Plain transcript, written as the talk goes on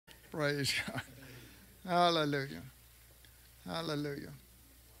Praise God. Hallelujah. Hallelujah.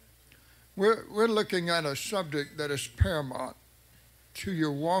 We're looking at a subject that is paramount to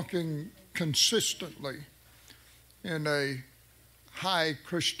your walking consistently in a high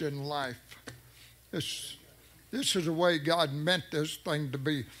Christian life. This is the way God meant this thing to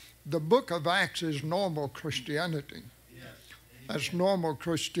be. The book of Acts is normal Christianity. That's normal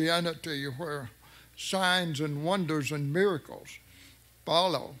Christianity where signs and wonders and miracles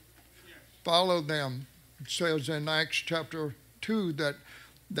follow them. It says in Acts chapter 2 that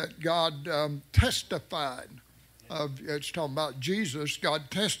God testified of, it's talking about Jesus, God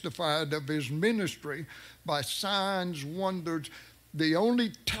testified of his ministry by signs, wonders. The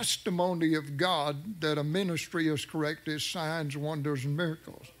only testimony of God that a ministry is correct is signs, wonders, and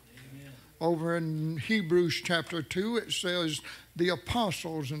miracles. Amen. Over in Hebrews chapter 2, it says the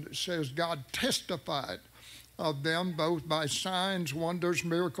apostles, and it says God testified of them both by signs, wonders,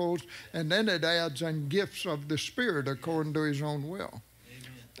 miracles, and then it adds, and gifts of the Spirit according to his own will.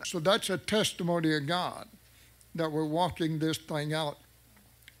 Amen. So that's a testimony of God that we're walking this thing out.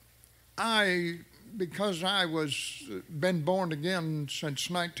 Because I was been born again since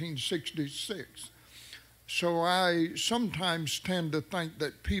 1966, so I sometimes tend to think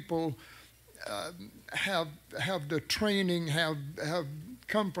that people have the training, have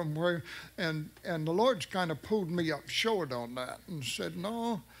come from where, and the Lord's kind of pulled me up short on that and said,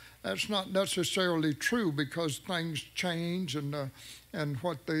 no, that's not necessarily true, because things change and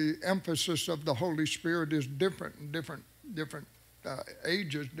what the emphasis of the Holy Spirit is different in different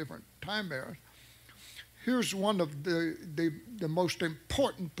ages, different time eras. Here's one of the most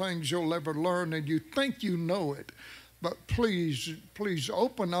important things you'll ever learn, and you think you know it, but please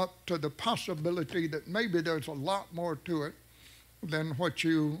open up to the possibility that maybe there's a lot more to it than what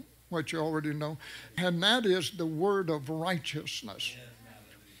you already know, and that is the word of righteousness.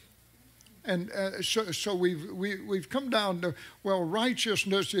 And so we've come down to, well,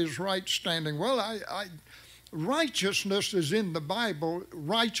 righteousness is right standing. Well, righteousness is in the Bible.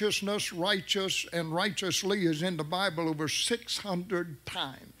 Righteousness, righteous, and righteously is in the Bible over 600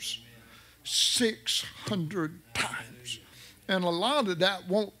 times. 600 times. And a lot of that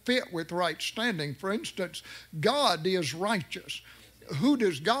won't fit with right standing. For instance, God is righteous. Who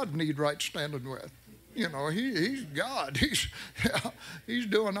does God need right standing with? You know, he's God. He's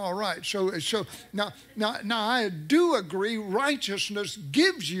doing all right. So now I do agree righteousness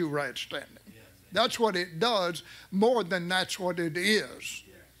gives you right standing. That's what it does, more than that's what it is.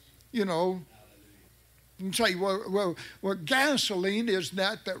 You know, you can say, well, gasoline is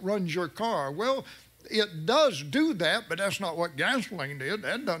that runs your car. Well, it does do that, but that's not what gasoline did.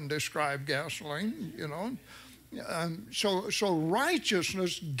 That doesn't describe gasoline, you know. So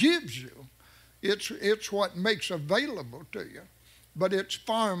righteousness gives you. It's what makes available to you, but it's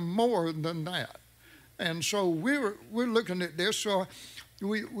far more than that. And so we're looking at this. So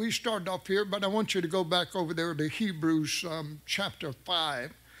we started off here, but I want you to go back over there to Hebrews chapter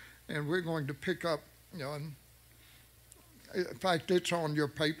 5, and we're going to pick up, you know, in fact, it's on your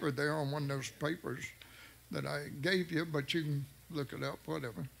paper there, on one of those papers that I gave you, but you can look it up,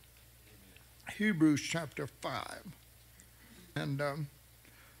 whatever. Hebrews chapter 5. And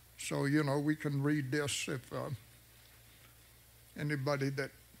so, you know, we can read this if anybody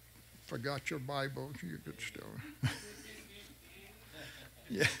that forgot your Bible, you could still...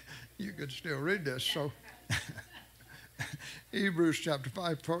 Yeah, you could still read this. So, Hebrews chapter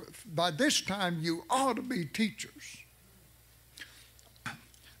 5, by this time you ought to be teachers.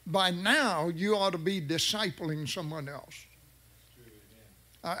 By now you ought to be discipling someone else.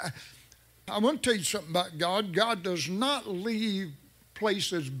 I want to tell you something about God. God does not leave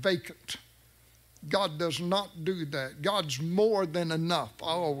places vacant. God does not do that. God's more than enough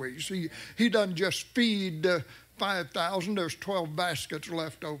always. He doesn't just feed 5,000, there's 12 baskets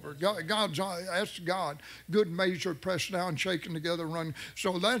left over. That's God. Good measure, pressed down, shaken together, run.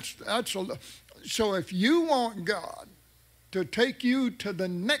 So so if you want God to take you to the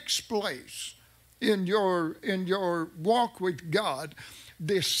next place in your walk with God,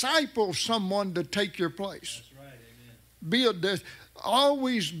 disciple someone to take your place. That's right, amen.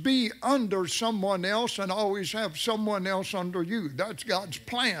 Always be under someone else, and always have someone else under you. That's God's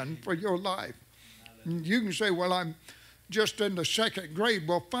plan for your life. You can say, well, I'm just in the second grade.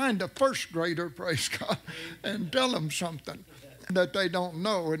 Well, find a first grader, praise God, and tell them something that they don't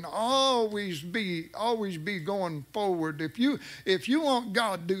know, and always be going forward. If you want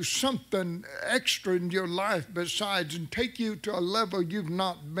God to do something extra in your life besides and take you to a level you've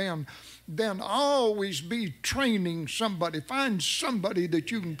not been, then always be training somebody. Find somebody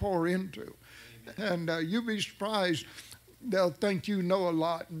that you can pour into. And you'll be surprised. they'll think you know a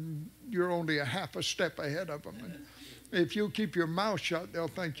lot and you're only a half a step ahead of them. And if you keep your mouth shut, they'll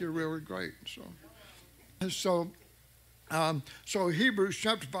think you're really great. So Hebrews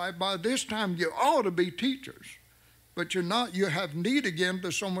chapter 5, by this time you ought to be teachers, but you're not. You have need again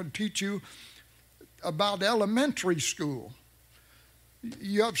to someone teach you about elementary school.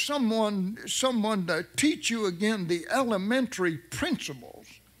 You have someone to teach you again the elementary principles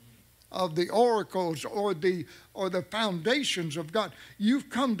of the oracles or the foundations of God. You've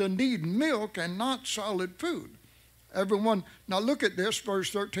come to need milk and not solid food. Everyone, now look at this, verse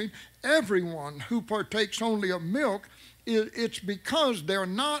 13. Everyone who partakes only of milk, it's because they're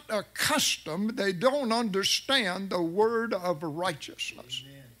not accustomed, they don't understand the word of righteousness.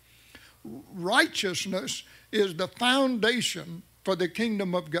 Amen. Righteousness is the foundation for the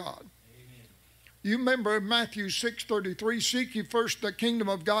kingdom of God. Amen. You remember Matthew 6:33, seek ye first the kingdom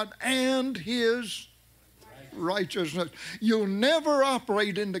of God and his righteousness. You'll never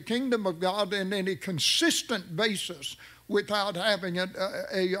operate in the kingdom of God in any consistent basis without having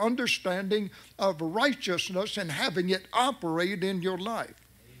a understanding of righteousness and having it operate in your life.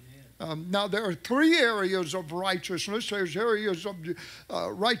 Now, there are three areas of righteousness. There's areas of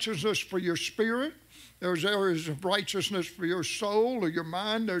righteousness for your spirit. There's areas of righteousness for your soul or your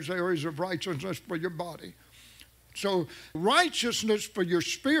mind. There's areas of righteousness for your body. So righteousness for your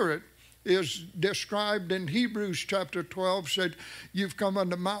spirit is described in Hebrews chapter 12, said, you've come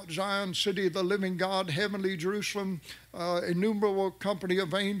unto Mount Zion, city of the living God, heavenly Jerusalem, innumerable company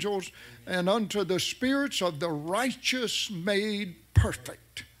of angels, and unto the spirits of the righteous made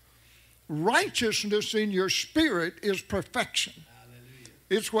perfect. Righteousness in your spirit is perfection. Hallelujah.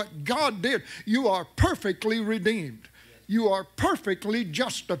 It's what God did. You are perfectly redeemed. You are perfectly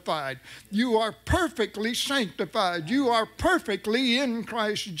justified. You are perfectly sanctified. You are perfectly in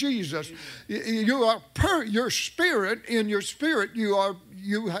Christ Jesus. You are your spirit, in your spirit,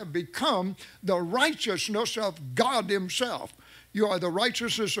 you have become the righteousness of God himself. You are the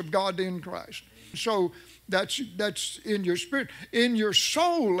righteousness of God in Christ. So that's in your spirit. In your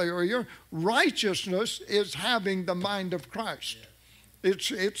soul area, righteousness is having the mind of Christ.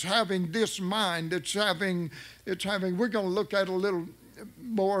 It's having this mind. It's having. We're going to look at a little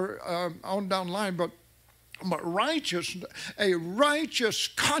more on down the line, but a righteous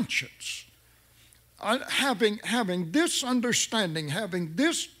conscience, having this understanding, having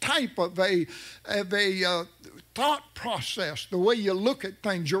this type of a thought process, the way you look at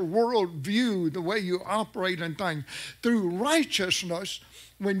things, your world view, the way you operate in things, through righteousness.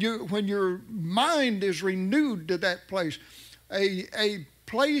 When your mind is renewed to that place. A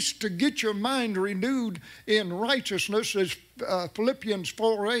place to get your mind renewed in righteousness is Philippians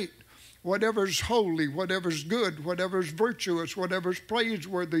 4:8. Whatever's holy, whatever's good, whatever's virtuous, whatever's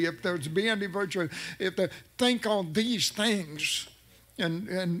praiseworthy, if there's be any virtue, think on these things.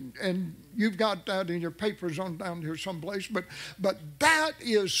 And you've got that in your papers on down here someplace, but that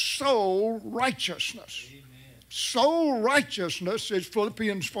is soul righteousness. Amen. Soul righteousness is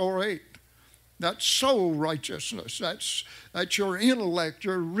Philippians 4:8. That's soul righteousness. That's your intellect,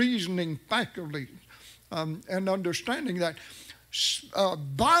 your reasoning faculty, and understanding that.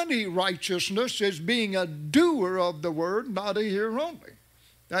 Body righteousness is being a doer of the word, not a hearer only.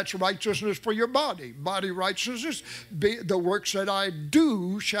 That's righteousness for your body. Body righteousness, the works that I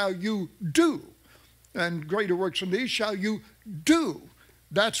do shall you do, and greater works than these shall you do.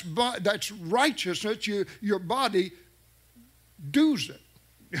 That's righteousness. Your body does it.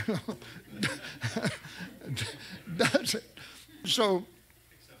 Does it. So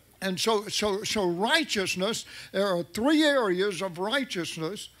righteousness, there are three areas of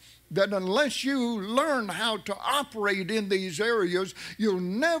righteousness that unless you learn how to operate in these areas, you'll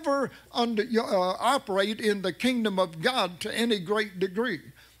never operate in the kingdom of God to any great degree.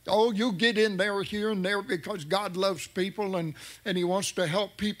 Oh, you get in there here and there because God loves people and he wants to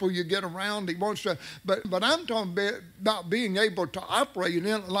help people you get around. He wants to, but I'm talking about being able to operate in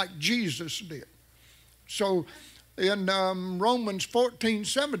it like Jesus did. So in Romans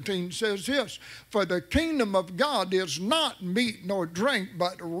 14:17 says this, for the kingdom of God is not meat nor drink,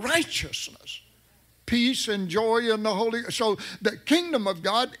 but righteousness, peace and joy in the Holy Ghost. So the kingdom of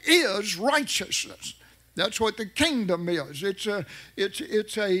God is righteousness. That's what the kingdom is. It's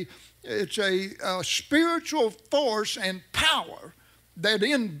a spiritual force and power that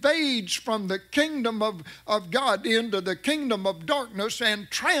invades from the kingdom of God into the kingdom of darkness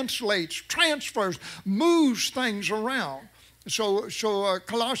and transfers, moves things around. So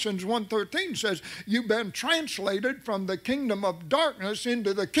Colossians 1:13 says, you've been translated from the kingdom of darkness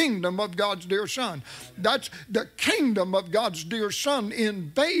into the kingdom of God's dear Son. That's the kingdom of God's dear Son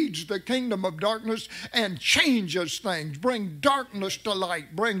invades the kingdom of darkness and changes things, brings darkness to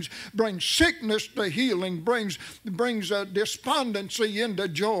light, brings sickness to healing, brings despondency into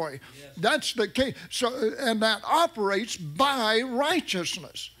joy. Yes. That's the king. So, and that operates by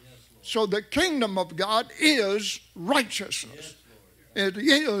righteousness. So the kingdom of God is righteousness. It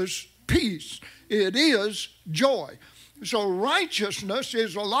is peace. It is joy. So righteousness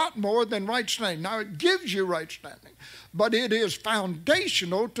is a lot more than right standing. Now it gives you right standing, but it is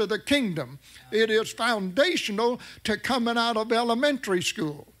foundational to the kingdom. It is foundational to coming out of elementary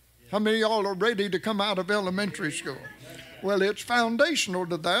school. How many of y'all are ready to come out of elementary school? Well, it's foundational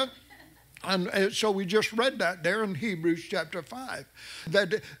to that. And so we just read that there in Hebrews chapter 5,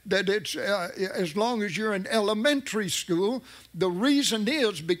 that it's as long as you're in elementary school, the reason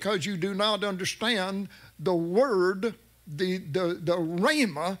is because you do not understand the word, the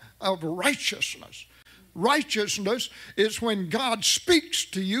rhema of righteousness. Righteousness is when God speaks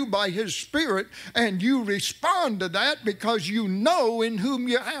to you by His Spirit and you respond to that because you know in whom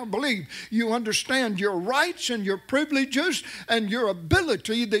you have believed. You understand your rights and your privileges and your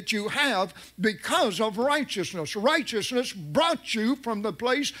ability that you have because of righteousness. Righteousness brought you from the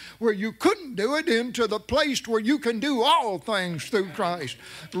place where you couldn't do it into the place where you can do all things through Christ.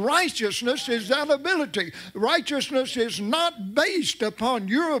 Righteousness is that ability. Righteousness is not based upon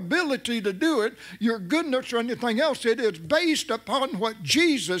your ability to do it, your goodness or anything else. It is based upon what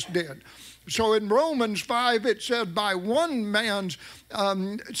Jesus did. So in Romans 5 it said, by one man's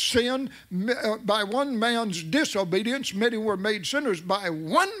sin, by one man's disobedience, many were made sinners. By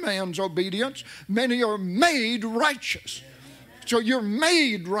one man's obedience, many are made righteous. So you're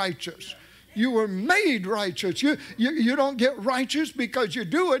made righteous. You were made righteous. You don't get righteous because you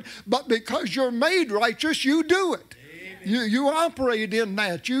do it, but because you're made righteous, you do it. You operate in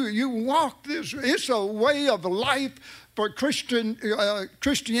that. You walk this. It's a way of life for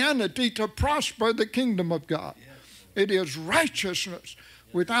Christianity to prosper the kingdom of God. It is righteousness.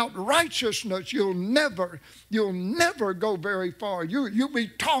 Without righteousness, you'll never go very far. You'll be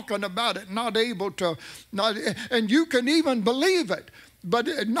talking about it, not able to, and you can even believe it, but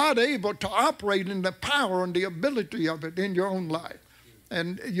not able to operate in the power and the ability of it in your own life.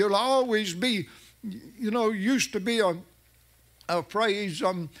 And you'll always be, used to be a phrase,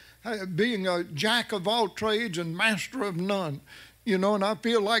 being a jack of all trades and master of none. And I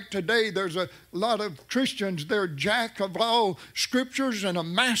feel like today there's a lot of Christians, they're jack of all scriptures and a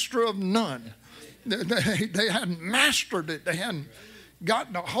master of none. They hadn't mastered it. They hadn't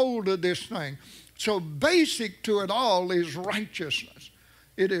gotten a hold of this thing. So basic to it all is righteousness.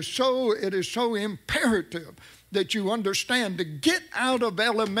 It is so imperative that you understand to get out of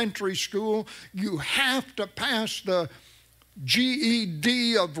elementary school, you have to pass the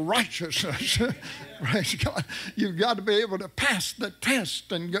GED of righteousness. Praise God. You've got to be able to pass the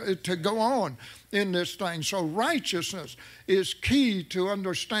test and to go on in this thing. So righteousness is key to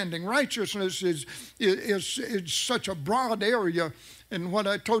understanding. Righteousness is such a broad area. And what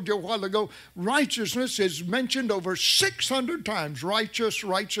I told you a while ago, righteousness is mentioned over 600 times. Righteous,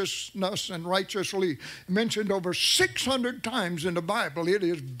 righteousness, and righteously. Mentioned over 600 times in the Bible. It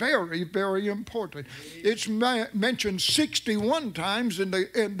is very, very important. It's mentioned 61 times in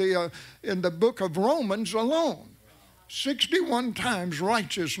the book of Romans alone. 61 times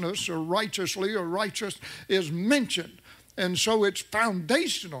righteousness or righteously or righteous is mentioned. And so it's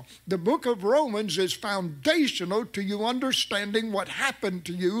foundational. The book of Romans is foundational to you understanding what happened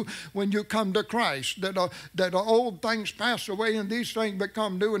to you when you come to Christ. That old things pass away and these things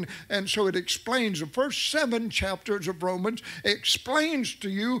become new. And so it explains, the first 7 chapters of Romans explains to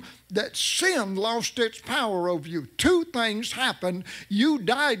you that sin lost its power over you. 2 things happened. You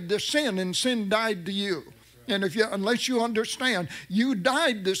died to sin and sin died to you. And unless you understand, you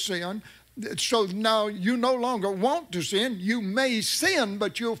died to sin. So now you no longer want to sin. You may sin,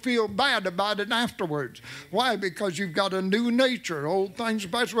 but you'll feel bad about it afterwards. Why? Because you've got a new nature. Old things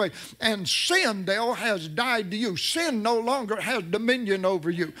pass away. And sin, Dale, has died to you. Sin no longer has dominion over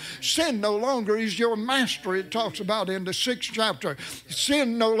you. Sin no longer is your master, it talks about in the 6th chapter.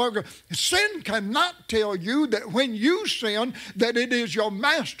 Sin cannot tell you that when you sin, that it is your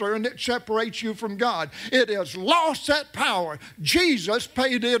master and it separates you from God. It has lost that power. Jesus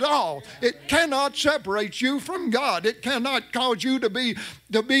paid it all. It cannot separate you from God. It cannot cause you to be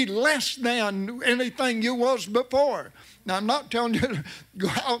less than anything you was before. Now, I'm not telling you to go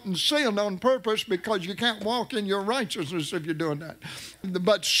out and sin on purpose because you can't walk in your righteousness if you're doing that.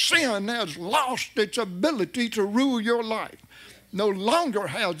 But sin has lost its ability to rule your life. no longer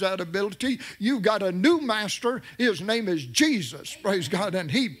has that ability. You've got a new master. His name is Jesus, praise God,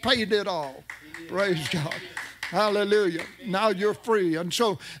 and he paid it all. Praise God. Hallelujah. Now you're free. And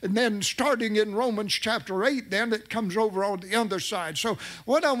then starting in Romans chapter 8, then it comes over on the other side. So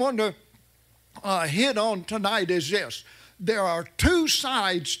what I want to hit on tonight is this. There are two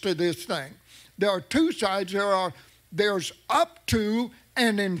sides to this thing. There are two sides. There's up to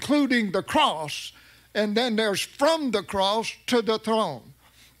and including the cross, and then there's from the cross to the throne.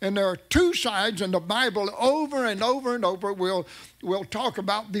 And there are two sides, and the Bible over and over and over will talk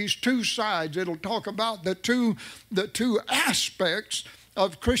about these two sides. It'll talk about the two aspects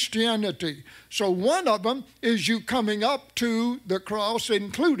of Christianity. So one of them is you coming up to the cross,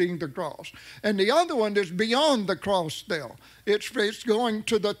 including the cross. And the other one is beyond the cross still. It's going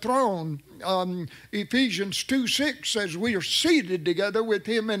to the throne. Ephesians 2:6 says we are seated together with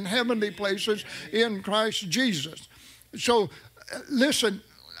him in heavenly places in Christ Jesus. So listen,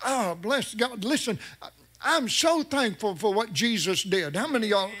 bless God. Listen, I'm so thankful for what Jesus did. How many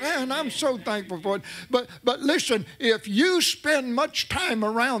of y'all, man, I'm so thankful for it. But listen, if you spend much time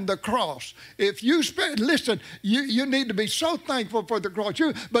around the cross, listen, you need to be so thankful for the cross.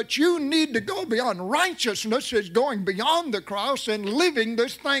 But you need to go beyond. Righteousness is going beyond the cross and living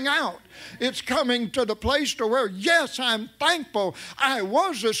this thing out. It's coming to the place to where, yes, I'm thankful. I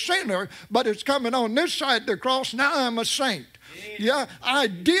was a sinner, but it's coming on this side of the cross. Now I'm a saint. Yeah, I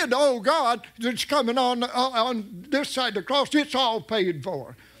did owe God. It's coming on this side of the cross. It's all paid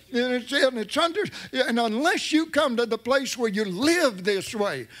for. And unless you come to the place where you live this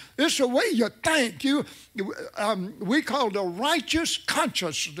way, it's the way you think. We call it a righteous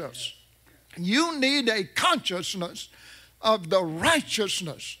consciousness. You need a consciousness of the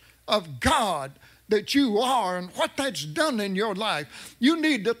righteousness of God that you are and what that's done in your life. You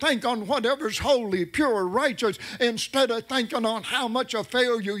need to think on whatever's holy, pure, righteous, instead of thinking on how much a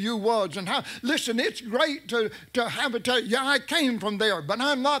failure you was and how. Listen, it's great to have it. Yeah, I came from there, but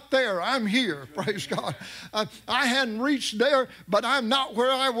I'm not there. I'm here. Praise God. I hadn't reached there, but I'm not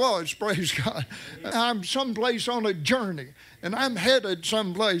where I was. Praise God. I'm someplace on a journey, and I'm headed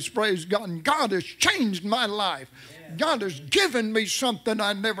someplace. Praise God. And God has changed my life. God has given me something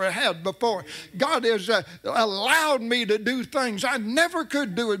I never had before. God has allowed me to do things I never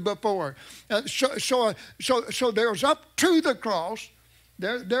could do it before. So there's up to the cross.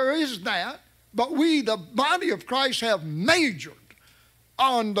 There is that. But we, the body of Christ, have majored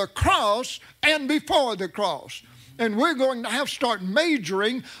on the cross and before the cross. And we're going to have to start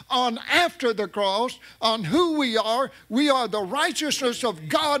majoring on after the cross, on who we are. We are the righteousness of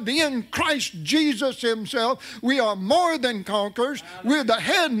God in Christ Jesus himself. We are more than conquerors. We're the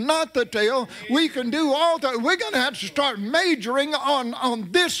head, not the tail. We can do all that. We're going to have to start majoring on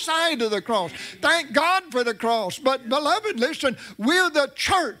this side of the cross. Thank God for the cross. But beloved, listen, we're the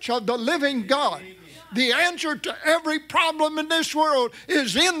church of the living God. The answer to every problem in this world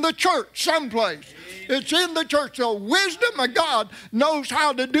is in the church someplace. It's in the church. The wisdom of God knows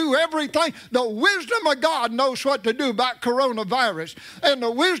how to do everything. The wisdom of God knows what to do about coronavirus. And the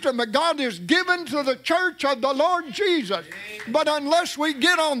wisdom of God is given to the church of the Lord Jesus. But unless we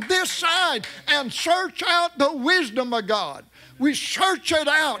get on this side and search out the wisdom of God, we search it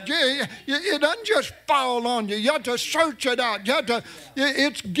out. It doesn't just fall on you. You have to search it out.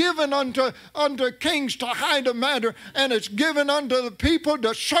 It's given unto kings to hide a matter, and it's given unto the people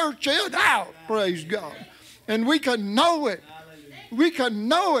to search it out. Praise God. And we can know it. We can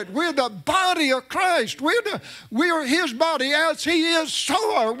know it. We're the body of Christ. We're his body. As he is,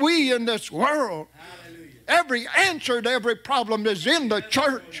 so are we in this world. Every answer to every problem is in the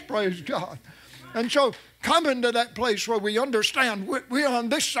church. Praise God. And so, coming to that place where we understand we're on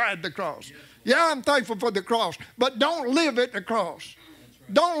this side of the cross. Yeah, I'm thankful for the cross, but don't live at the cross.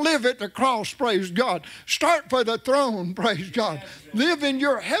 Don't live at the cross, praise God. Start for the throne, praise God. Live in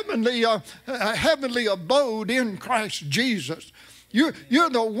your heavenly abode in Christ Jesus. You're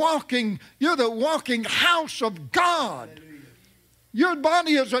the walking house of God. Your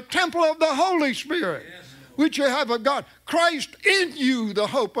body is a temple of the Holy Spirit, which you have of God. Christ in you, the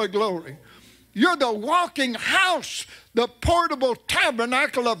hope of glory. You're the walking house, the portable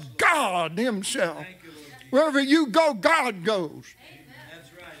tabernacle of God himself. Wherever you go, God goes.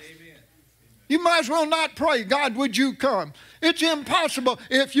 That's right. Amen. You might as well not pray, God, would you come? It's impossible.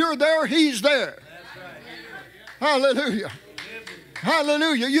 If you're there, he's there. That's right. Hallelujah.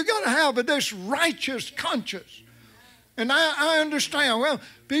 Hallelujah. You got to have this righteous conscience. And I understand. Well,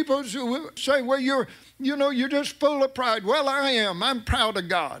 people say, well, you're just full of pride. Well, I am. I'm proud of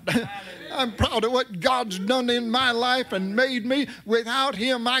God. I'm proud of what God's done in my life and made me. Without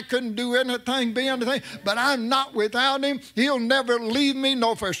him, I couldn't do anything, be anything. But I'm not without him. He'll never leave me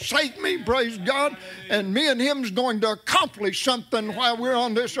nor forsake me, praise God. And me and him's going to accomplish something while we're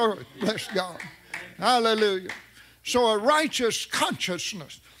on this earth, bless God. Hallelujah. So a righteous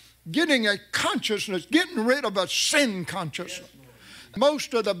consciousness, getting rid of a sin consciousness.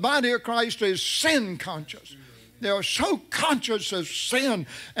 Most of the body of Christ is sin conscious. They are so conscious of sin,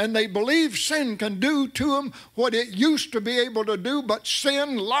 and they believe sin can do to them what it used to be able to do, but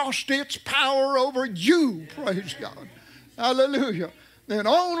sin lost its power over you, praise God. Hallelujah. And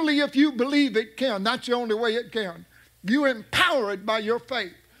only if you believe it can. That's the only way it can. You empower it by your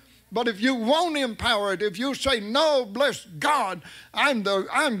faith. But if you won't empower it, if you say, no, bless God,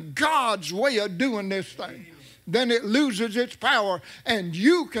 I'm God's way of doing this thing, then it loses its power, and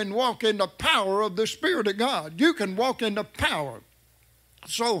you can walk in the power of the Spirit of God. You can walk in the power.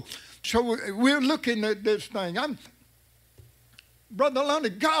 So we're looking at this thing. Brother Lonnie,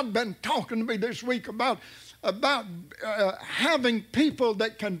 God been talking to me this week about having people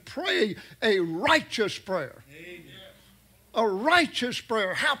that can pray a righteous prayer. Amen. A righteous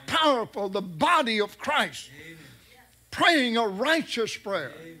prayer. How powerful the body of Christ. Amen. Praying a righteous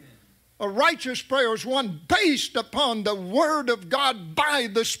prayer. Amen. A righteous prayer is one based upon the Word of God by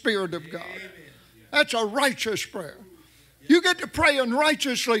the Spirit of God. That's a righteous prayer. You get to praying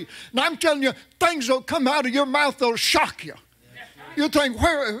righteously, and I'm telling you, things will come out of your mouth that'll shock you. You think,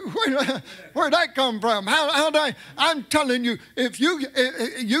 where'd that come from? I'm telling you, if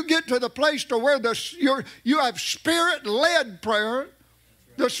you get to the place to where you have Spirit-led prayer,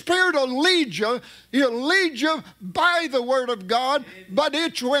 the Spirit will lead you. He'll lead you by the Word of God. But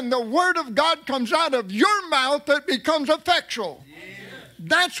it's when the Word of God comes out of your mouth that it becomes effectual.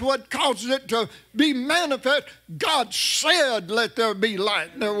 That's what causes it to be manifest. God said, let there be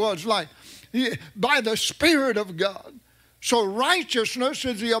light. There was light. By the Spirit of God. So righteousness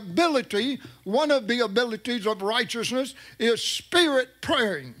is the ability, one of the abilities of righteousness is spirit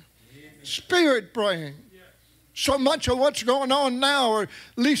praying. Spirit praying. So much of what's going on now, or at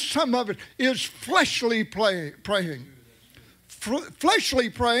least some of it, is fleshly praying.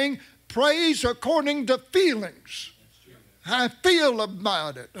 Fleshly praying prays according to feelings. How I feel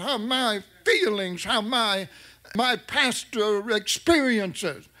about it, how my feelings, how my past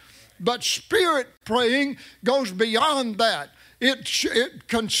experiences. But spirit praying goes beyond that. It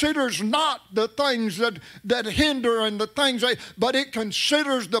considers not the things that hinder and the things, but it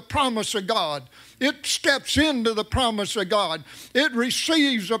considers the promise of God. It steps into the promise of God. It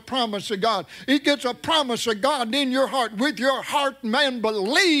receives a promise of God. It gets a promise of God in your heart. With your heart, man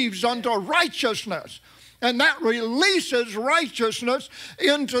believes unto righteousness. And that releases righteousness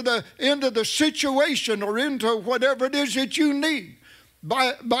into the situation or into whatever it is that you need.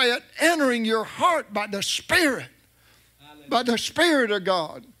 By it entering your heart by the Spirit. By the Spirit of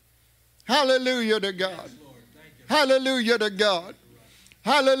God. Hallelujah to God. Hallelujah to God.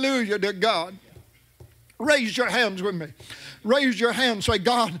 Hallelujah to God. Raise your hands with me. Raise your hands. Say,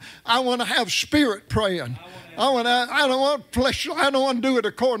 God, I want to have spirit praying. I don't want flesh. I don't want to do it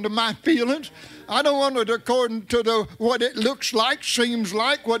according to my feelings. I don't want it according to what it looks like, seems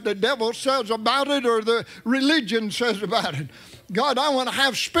like, what the devil says about it or the religion says about it. God, I want to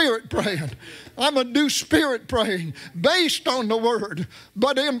have spirit praying. I'm going to do spirit praying based on the Word,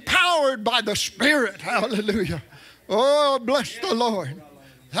 but empowered by the Spirit. Hallelujah. Oh, bless the Lord.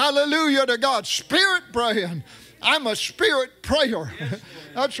 Hallelujah to God. Spirit praying. I'm a spirit prayer.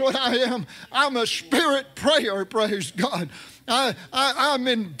 That's what I am. I'm a spirit prayer, praise God. I'm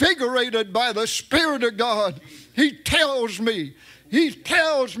invigorated by the Spirit of God. He tells me,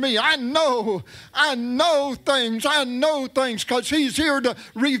 I know things because He's here to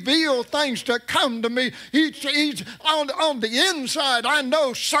reveal things to come to me. He's on the inside. I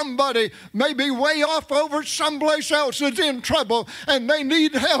know somebody may be way off over someplace else is in trouble and they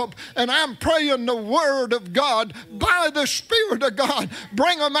need help. And I'm praying the Word of God by the Spirit of God.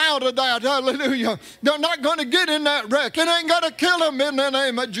 Bring them out of that. Hallelujah. They're not going to get in that wreck. It ain't going to kill them in the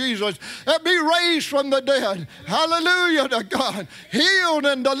name of Jesus. They'll be raised from the dead. Hallelujah to God. Healed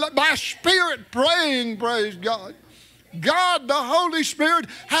and by Spirit praying, praise God. God, the Holy Spirit,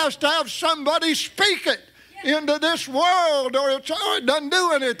 has to have somebody speak it into this world or it doesn't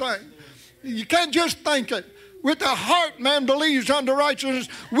do anything. You can't just think it. With the heart man believes unto righteousness.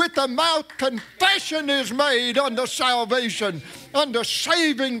 With the mouth confession is made unto salvation, unto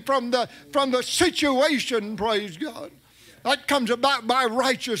saving from the situation, praise God. That comes about by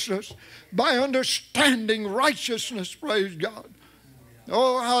righteousness, by understanding righteousness, praise God.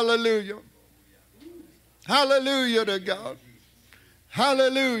 Oh, hallelujah. Hallelujah to God.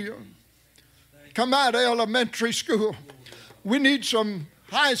 Hallelujah. Come out of elementary school. We need some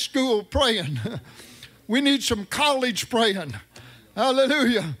high school praying. We need some college praying.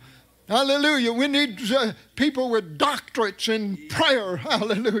 Hallelujah. Hallelujah. We need people with doctorates in prayer.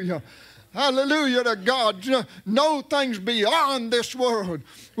 Hallelujah. Hallelujah to God. Know things beyond this world.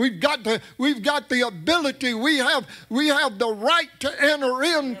 We've got the ability. We have the right to enter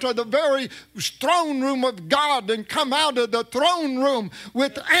into the very throne room of God and come out of the throne room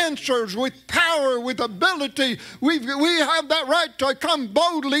with answers, with power, with ability. We have that right to come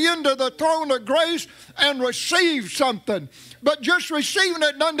boldly into the throne of grace and receive something. But just receiving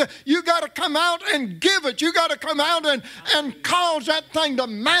it, you got to come out and give it. You got to come out and cause that thing to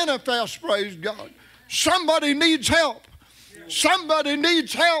manifest, praise God. Somebody needs help. Somebody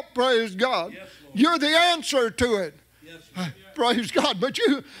needs help, praise God. You're the answer to it. Praise God. But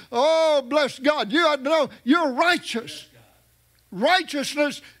you, oh, bless God. You have to know you're righteous.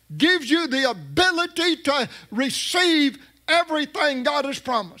 Righteousness gives you the ability to receive everything God has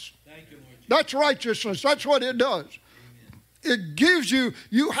promised. That's righteousness. That's what it does. It gives you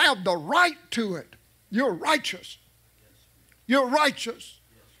have the right to it. You're righteous. You're righteous.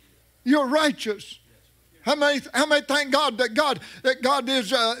 You're righteous. How many thank God that God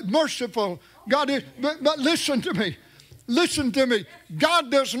is merciful? God is, but listen to me. Listen to me. God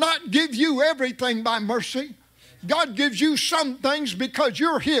does not give you everything by mercy. God gives you some things because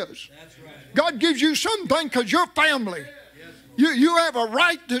you're His. God gives you some things because you're family. You have a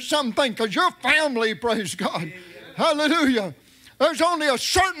right to something because you're family, praise God. Hallelujah. There's only a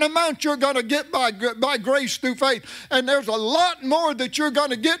certain amount you're going to get by grace through faith. And there's a lot more that you're going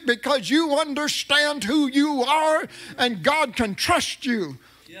to get because you understand who you are and God can trust you.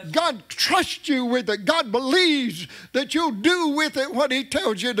 God trusts you with it. God believes that you'll do with it what He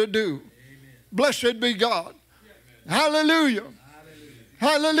tells you to do. Blessed be God. Hallelujah.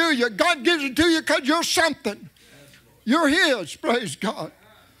 Hallelujah. God gives it to you because you're something. You're His, praise God.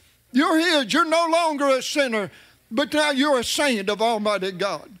 You're His. You're no longer a sinner. But now you're a saint of Almighty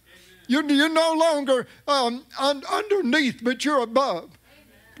God. You're no longer underneath, but you're above.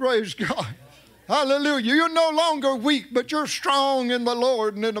 Praise God. Hallelujah. You're no longer weak, but you're strong in the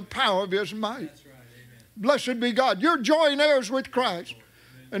Lord and in the power of His might. Blessed be God. You're joint heirs with Christ.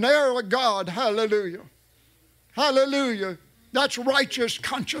 An heir of God. Hallelujah. Hallelujah. That's righteous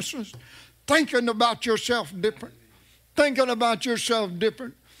consciousness. Thinking about yourself different. Thinking about yourself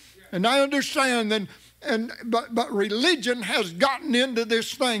different. And I understand then. But religion has gotten into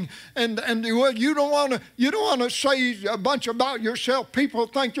this thing, and well, you don't want to say a bunch about yourself. People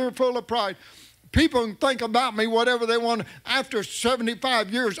think you're full of pride. People can think about me whatever they want. After 75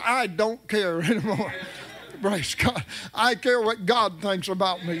 years, I don't care anymore. Praise God. I care what God thinks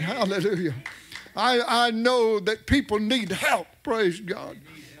about me. Hallelujah. I know that people need help. Praise God,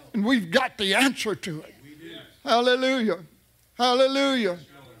 and we've got the answer to it. Hallelujah. Hallelujah.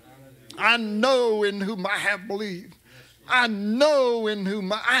 I know in whom I have believed. I know in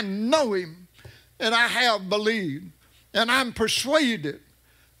whom I know Him, and I have believed. And I'm persuaded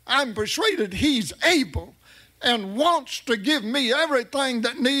He's able and wants to give me everything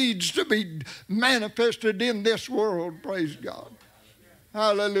that needs to be manifested in this world. Praise God.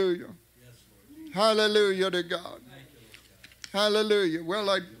 Hallelujah. Hallelujah to God. Hallelujah. Well,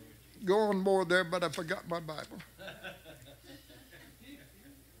 I go on more there, but I forgot my Bible.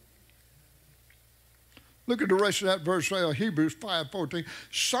 Look at the rest of that verse there, Hebrews 5:14.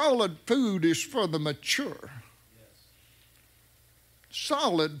 Solid food is for the mature.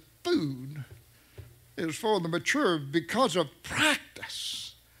 Solid food is for the mature because of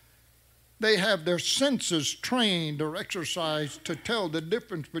practice. They have their senses trained or exercised to tell the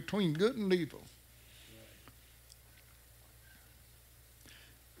difference between good and evil.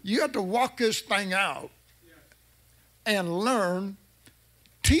 You have to walk this thing out and learn,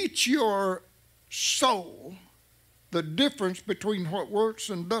 teach your soul the difference between what works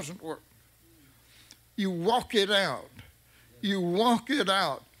and doesn't work. You walk it out. You walk it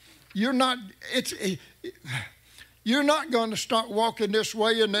out. You're not going to start walking this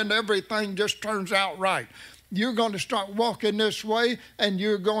way and then everything just turns out right. You're going to start walking this way and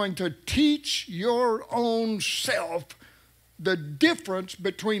you're going to teach your own self the difference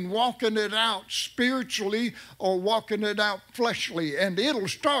between walking it out spiritually or walking it out fleshly. And it'll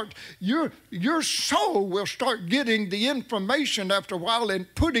start, your soul will start getting the information after a while and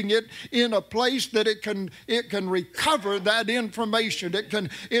putting it in a place that it can recover that information.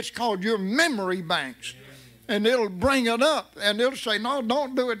 It's called your memory banks. And it'll bring it up, and it'll say, no,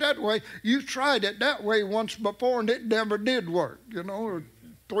 don't do it that way. You tried it that way once before, and it never did work, you know, or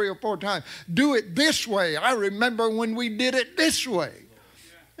 3 or 4 times. Do it this way. I remember when we did it this way.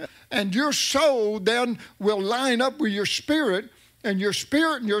 And your soul then will line up with your spirit, and your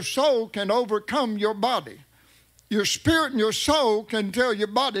spirit and your soul can overcome your body. Your spirit and your soul can tell your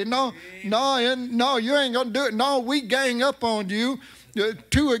body, no, you ain't going to do it. No, we gang up on you.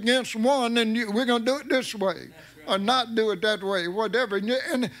 2 against 1, and we're going to do it this way, or not do it that way, whatever.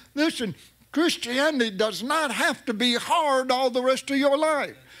 And listen, Christianity does not have to be hard all the rest of your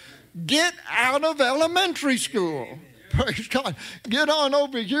life. Get out of elementary school. Praise God. Get on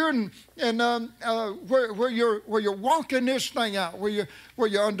over here and where you're walking this thing out, where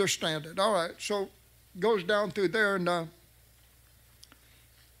you understand it. All right, so goes down through there and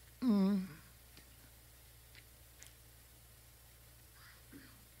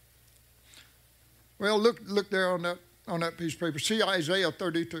well, look there on that piece of paper. See Isaiah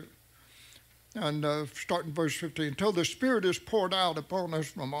 32, and starting verse 15. Until the Spirit is poured out upon us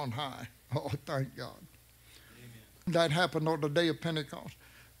from on high. Oh, thank God. Amen. That happened on the day of Pentecost.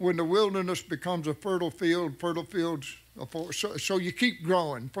 When the wilderness becomes a fertile field, so you keep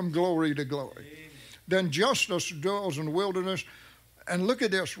growing from glory to glory. Amen. Then justice dwells in the wilderness. And look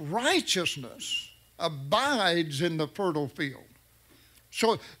at this, righteousness abides in the fertile field.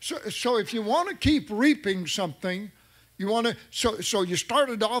 So if you want to keep reaping something, so you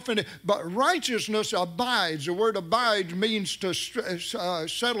started off in it, but righteousness abides. The word abides means to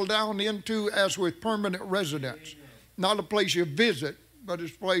settle down into as with permanent residence. Not a place you visit, but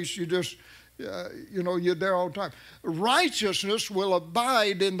it's a place you just, you're there all the time. Righteousness will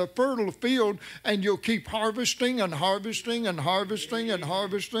abide in the fertile field, and you'll keep harvesting and harvesting and harvesting and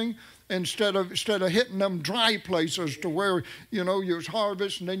harvesting. Instead of hitting them dry places to where, you was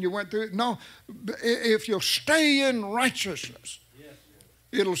harvest and then you went through it. No, if you'll stay in righteousness,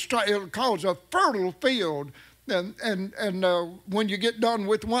 it'll cause a fertile field. And when you get done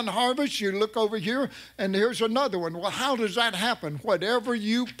with one harvest, you look over here and here's another one. Well, how does that happen? Whatever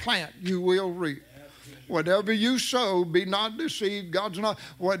you plant, you will reap. Whatever you sow, be not deceived. God's not.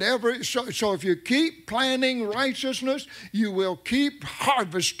 Whatever. So if you keep planting righteousness, you will keep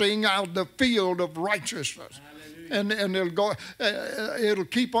harvesting out the field of righteousness. And it'll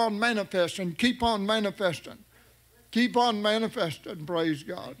keep on manifesting, keep on manifesting. Keep on manifesting, praise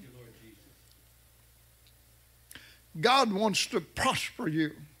God. God wants to prosper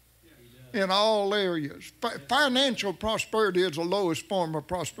you in all areas. Financial prosperity is the lowest form of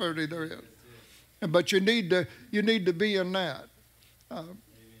prosperity there is. But you need to be in that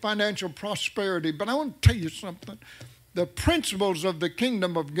financial prosperity. But I want to tell you something. The principles of the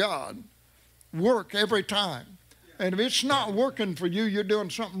kingdom of God work every time. And if it's not working for you, you're doing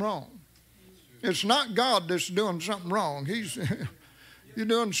something wrong. It's not God that's doing something wrong. You're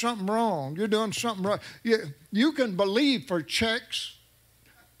doing something wrong. You're doing something wrong. You can believe for checks.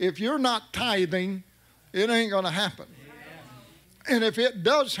 If you're not tithing, it ain't going to happen. And if it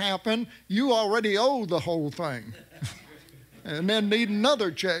does happen, you already owe the whole thing. And then need another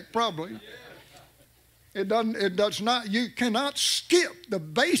check, probably. It does not, you cannot skip the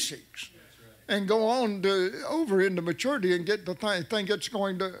basics and go on over into maturity and get the thing, think it's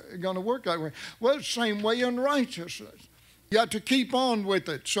going to work that way. Well, it's the same way in righteousness. You have to keep on with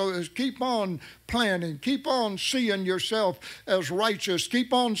it. So keep on planning. Keep on seeing yourself as righteous.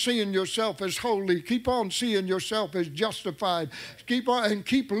 Keep on seeing yourself as holy. Keep on seeing yourself as justified. Keep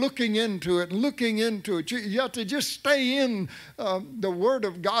looking into it and looking into it. You have to just stay in the Word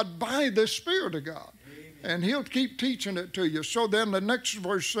of God by the Spirit of God. Amen. And He'll keep teaching it to you. So then the next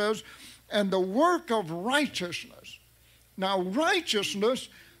verse says, and the work of righteousness. Now righteousness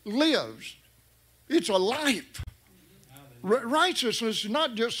lives. It's a life. Righteousness is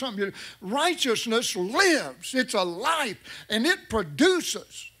not just something. Righteousness lives. It's a life, and it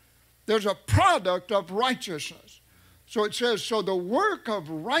produces. There's a product of righteousness. So it says, so the work of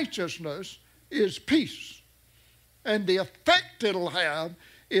righteousness is peace, and the effect it'll have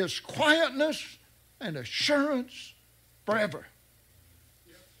is quietness and assurance forever.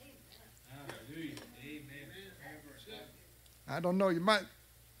 I don't know, you might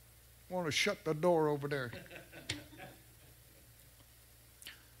want to shut the door over there.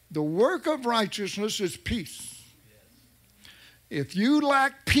 The work of righteousness is peace. If you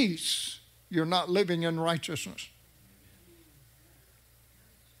lack peace, you're not living in righteousness.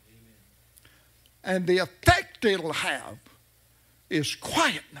 And the effect it'll have is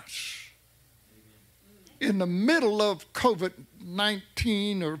quietness. In the middle of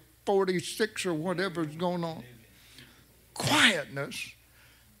COVID-19 or 46 or whatever is going on. Quietness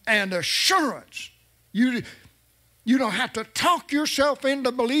and assurance. You don't have to talk yourself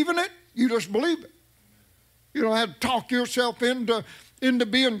into believing it. You just believe it. You don't have to talk yourself into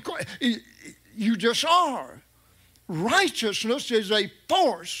being, you just are. Righteousness is a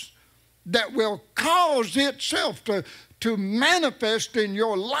force that will cause itself to manifest in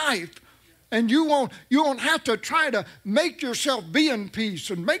your life. And you won't have to try to make yourself be in peace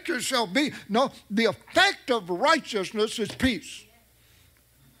and make yourself be. No, the effect of righteousness is peace.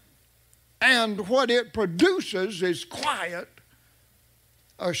 And what it produces is quiet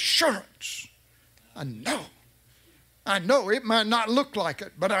assurance. I know. It might not look like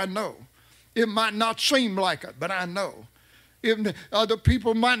it, but I know. It might not seem like it, but I know. Even other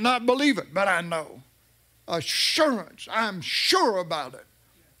people might not believe it, but I know. Assurance. I'm sure about it.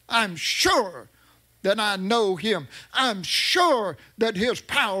 I'm sure that I know him. I'm sure that his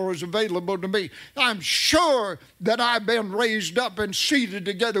power is available to me. I'm sure that I've been raised up and seated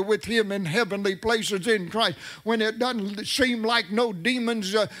together with him in heavenly places in Christ. When it doesn't seem like no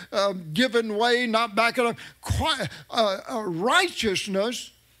demons giving way, not backing up.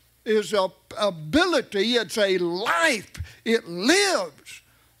 Righteousness is an ability. It's a life. It lives.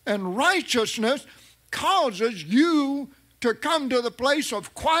 And righteousness causes you to come to the place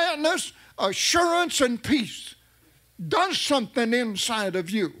of quietness, assurance, and peace. Does something inside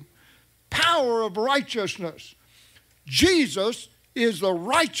of you. Power of righteousness. Jesus is the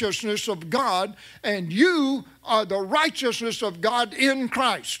righteousness of God, and you are the righteousness of God in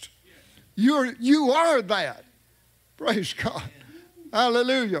Christ. You are that. Praise God.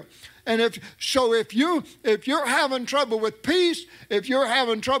 Hallelujah. And if you're having trouble with peace, if you're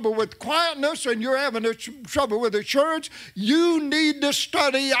having trouble with quietness, and you're having trouble with assurance, you need to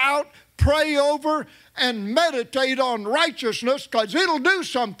study out, pray over, and meditate on righteousness, because it'll do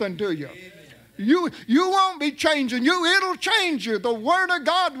something to you. Amen. You won't be changing you. It'll change you. The Word of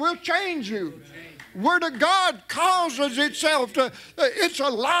God will change you. Word of God causes itself to, it's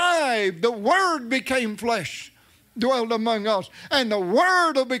alive. The Word became flesh, dwelled among us, and the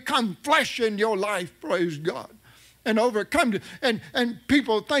Word will become flesh in your life, praise God, and overcome you. And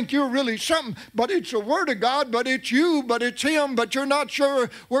people think you're really something, but it's the Word of God, but it's you, but it's him, but you're not sure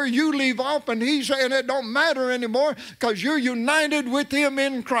where you leave off, and he's saying it don't matter anymore because you're united with him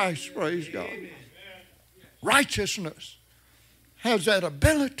in Christ, praise God. Righteousness has that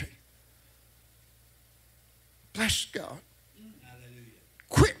ability. Bless God.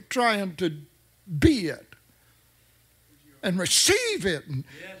 Quit trying to be it. And receive it and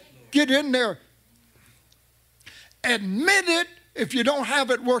get in there. Admit it if you don't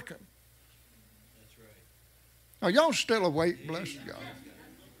have it working. That's right. Are y'all still awake? Bless God.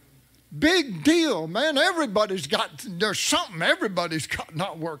 Big deal, man. There's something everybody's got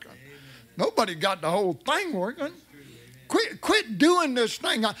not working. Nobody got the whole thing working. Quit doing this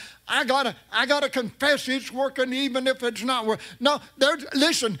thing. I gotta confess it's working even if it's not working. No,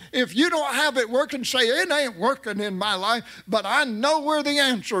 listen, if you don't have it working, say it ain't working in my life, but I know where the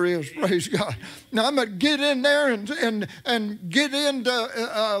answer is, praise God. Now I'm going to get in there and get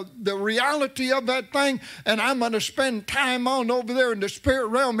into the reality of that thing, and I'm going to spend time on over there in the spirit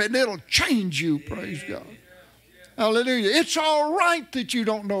realm, and it'll change you, praise God. Hallelujah. It's all right that you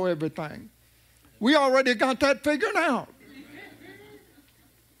don't know everything. We already got that figured out.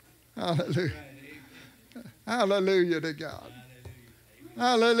 Hallelujah. Hallelujah to God.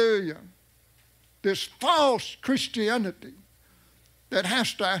 Hallelujah. This false Christianity that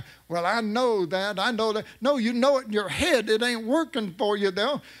has to, well, I know that. No, you know it in your head. It ain't working for you,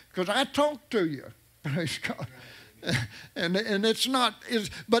 though, because I talked to you. Praise God. And it's not,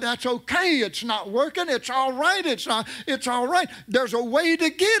 but that's okay. It's not working. It's all right. It's all right. There's a way to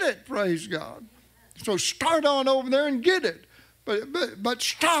get it, praise God. So start on over there and get it. But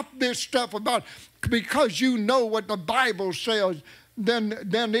stop this stuff about, because you know what the Bible says, then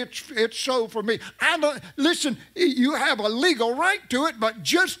it's so for me. Listen, you have a legal right to it, but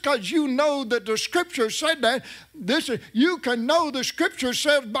just because you know that the Scripture said that, you can know the Scripture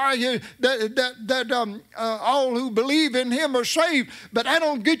says by you that all who believe in him are saved, but that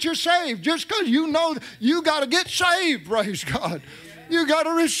don't get you saved. Just because you know, you got to get saved, praise God. You got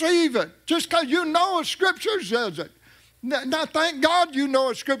to receive it. Just because you know Scripture says it. Now, thank God you know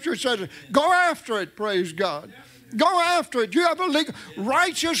what Scripture says. Go after it, praise God. Go after it. You have a legal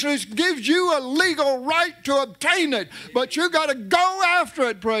righteousness gives you a legal right to obtain it, but you got to go after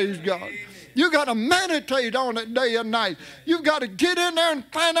it, praise God. You got to meditate on it day and night. You've got to get in there and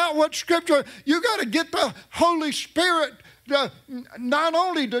find out what Scripture. You got to get the Holy Spirit not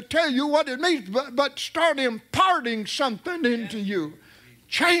only to tell you what it means, but start imparting something into you.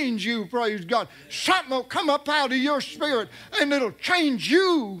 Change you, praise God. Something will come up out of your spirit, and it'll change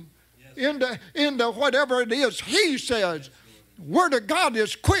you into whatever it is He says. Word of God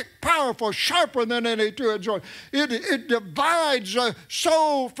is quick, powerful, sharper than any two-edged sword. It divides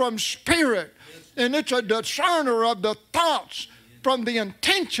soul from spirit, and it's a discerner of the thoughts from the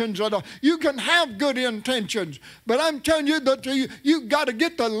intentions of the. You can have good intentions, but I'm telling you that you've got to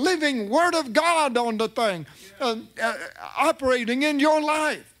get the living Word of God on the thing, operating in your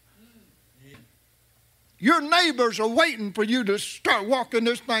life. Your neighbors are waiting for you to start walking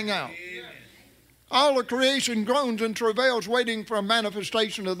this thing out. All of creation groans and travails waiting for a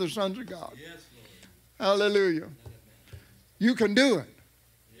manifestation of the sons of God. Yes, hallelujah. You can do it.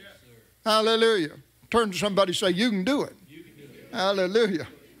 Yes, hallelujah. Turn to somebody and say, you can do it. You can do it. Hallelujah.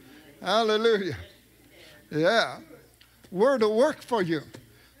 Hallelujah. Yeah. Word will work for you.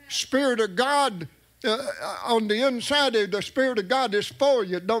 Spirit of God on the inside of the Spirit of God is for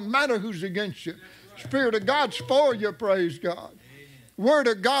you. It don't matter who's against you. Spirit of God's for you, praise God. Word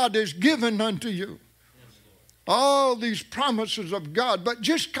of God is given unto you. All these promises of God. But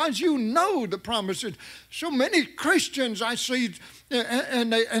just because you know the promises, so many Christians I see,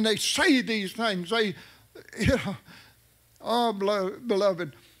 and they say these things. They, oh,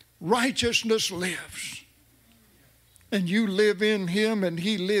 beloved, righteousness lives. And you live in Him and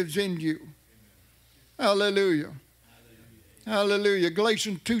He lives in you. Hallelujah. Hallelujah.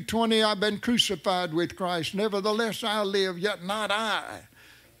 Galatians 2:20, I've been crucified with Christ. Nevertheless I live, yet not I,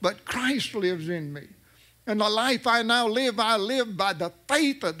 but Christ lives in me. And the life I now live, I live by the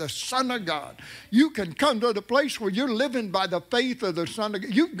faith of the Son of God. You can come to the place where you're living by the faith of the Son of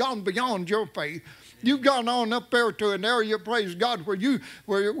God. You've gone beyond your faith. You've gone on up there to an area, praise God, where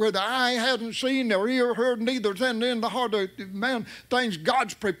the eye hadn't seen, nor ear heard, neither then in the heart of man, things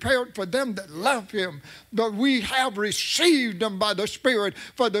God's prepared for them that love Him. But we have received them by the Spirit,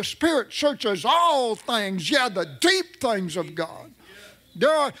 for the Spirit searches all things, yeah, the deep things of God.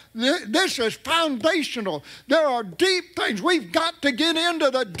 This is foundational. There are deep things. We've got to get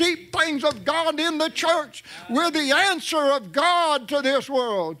into the deep things of God in the church. We're the answer of God to this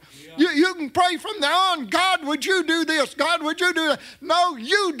world. You can pray from there on, God, would you do this? God, would you do that? No,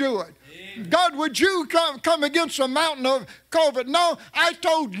 you do it. God, would you come against the mountain of COVID? No, I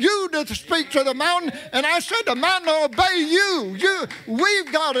told you to speak to the mountain, and I said the mountain will obey you.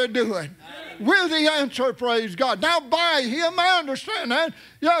 We've got to do it. We're the answer, praise God. Now by Him, I understand that.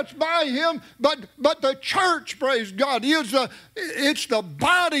 Yeah, it's by Him, but the church, praise God, it's the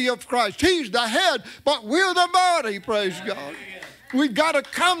body of Christ. He's the head, but we're the body, praise God. We've got to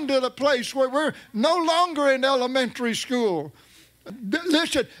come to the place where we're no longer in elementary school.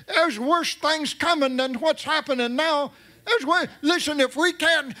 Listen, there's worse things coming than what's happening now. Listen, if we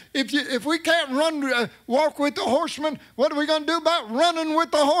can't run, walk with the horsemen, what are we going to do about running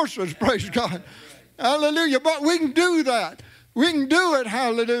with the horses? Praise God. Hallelujah. But we can do that. We can do it.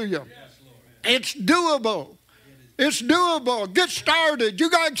 Hallelujah. It's doable. It's doable. Get started. You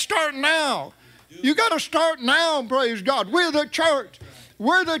got to start now. You got to start now, praise God. We're the church.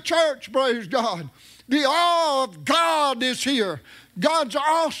 We're the church, praise God. The awe of God is here. God's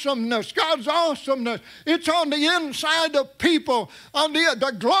awesomeness, it's on the inside of people.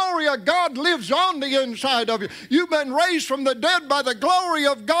 The glory of God lives on the inside of you. You've been raised from the dead by the glory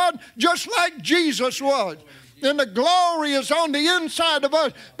of God, just like Jesus was. And the glory is on the inside of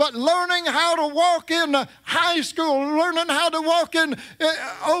us. But learning how to walk in high school, learning how to walk in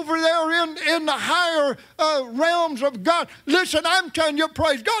over there in the higher realms of God. Listen, I'm telling you,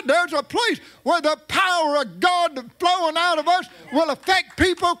 praise God, there's a place where the power of God flowing out of us will affect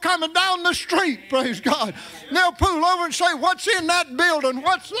people coming down the street, praise God. They'll pull over and say, what's in that building?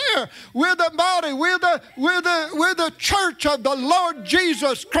 What's there? We're the body. We're the church of the Lord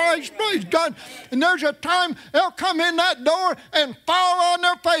Jesus Christ, praise God. And there's a time they'll come in that door and fall on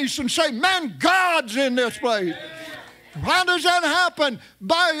their face and say, man, God's in this place. How does that happen?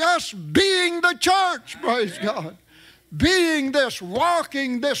 By us being the church, praise God. Being this,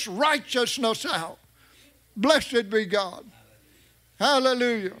 walking this righteousness out. Blessed be God.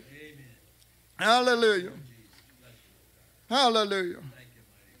 Hallelujah. Hallelujah. Hallelujah.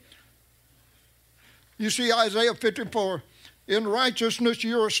 You see Isaiah 54, in righteousness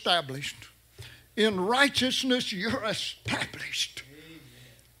you're established. In righteousness you're established.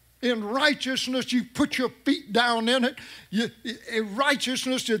 In righteousness you put your feet down in it.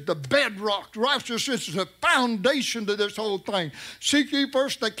 Righteousness is the bedrock. Righteousness is the foundation to this whole thing. Seek ye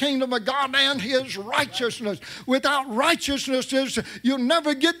first the kingdom of God and His righteousness. Without righteousness, you'll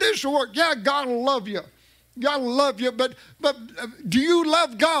never get this to work. Yeah, God will love you. God will love you, but do you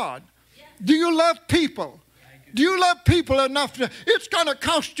love God? Do you love people? Do you love people enough to, it's going to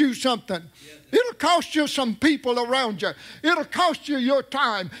cost you something. It'll cost you some people around you. It'll cost you your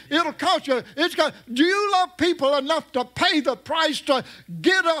time. It'll cost you, do you love people enough to pay the price to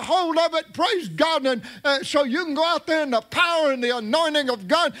get a hold of it? Praise God. And so you can go out there in the power and the anointing of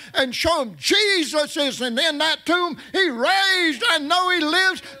God and show them Jesus isn't in that tomb. He raised. I know He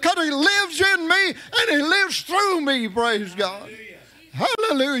lives because He lives in me and He lives through me. Praise God.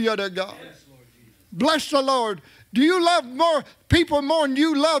 Hallelujah to God. Bless the Lord. Do you love more people more than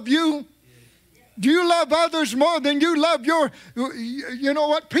you love you? Do you love others more than you love you know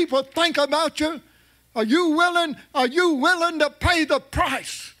what people think about you? Are you willing to pay the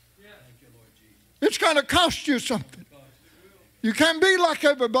price? It's going to cost you something. You can't be like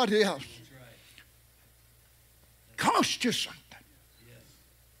everybody else. Cost you something.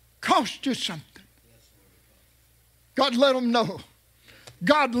 Cost you something. God let them know.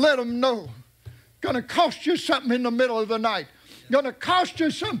 God let them know. Going to cost you something in the middle of the night. Going to cost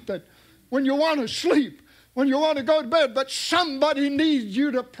you something when you want to sleep, when you want to go to bed. But somebody needs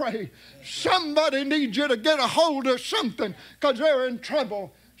you to pray. Somebody needs you to get a hold of something because they're in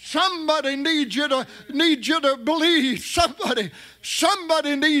trouble. Somebody needs you to believe.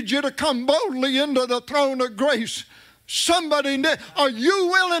 Somebody needs you to come boldly into the throne of grace. Are you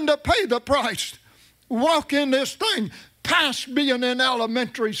willing to pay the price? Walk in this thing past being in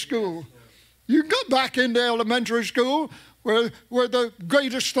elementary school. You go back into elementary school where the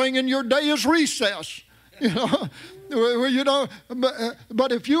greatest thing in your day is recess. But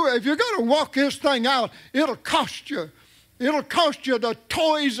if you're going to walk this thing out, it'll cost you. It'll cost you the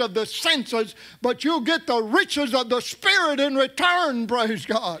toys of the senses, but you'll get the riches of the Spirit in return, praise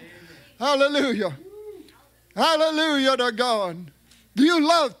God. Hallelujah. Hallelujah to God. Do you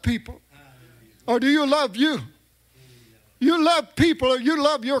love people? Or do you love you? You love people or you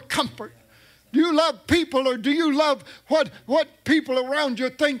love your comfort? Do you love people or do you love what people around you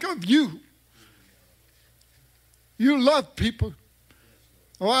think of you? You love people.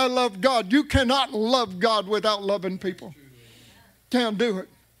 Oh, I love God. You cannot love God without loving people. Can't do it.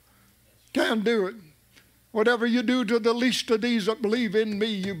 Can't do it. Whatever you do to the least of these that believe in me,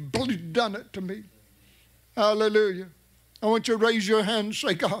 you've done it to me. Hallelujah. I want you to raise your hand and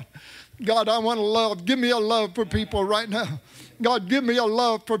say, God, I want to love. Give me a love for people right now. God, give me a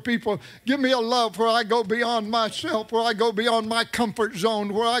love for people. Give me a love where I go beyond myself, where I go beyond my comfort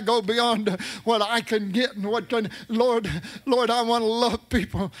zone, where I go beyond what I can get and Lord, I want to love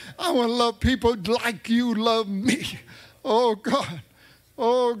people. I want to love people like you love me. Oh,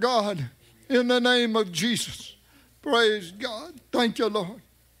 God, in the name of Jesus. Praise God. Thank you, Lord.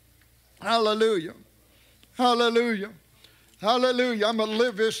 Hallelujah. Hallelujah. Hallelujah. I'm going to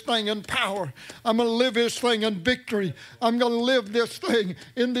live this thing in power. I'm going to live this thing in victory. I'm going to live this thing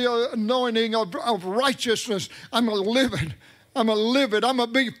in the anointing of righteousness. I'm going to live it. I'm going to live it. I'm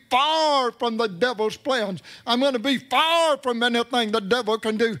going to be far from the devil's plans. I'm going to be far from anything the devil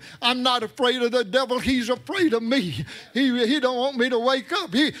can do. I'm not afraid of the devil. He's afraid of me. He don't want me to wake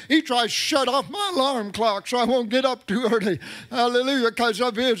up. He tries to shut off my alarm clock so I won't get up too early. Hallelujah. Because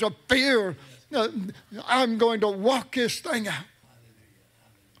of his fear. I'm going to walk this thing out.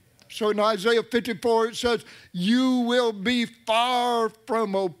 So in Isaiah 54 it says, you will be far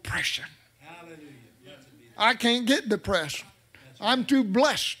from oppression. I can't get depressed. I'm too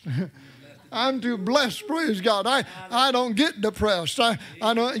blessed. I'm too blessed, praise God. I don't get depressed. I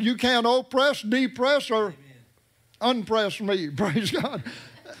don't, you can't oppress, depress, or unpress me, praise God.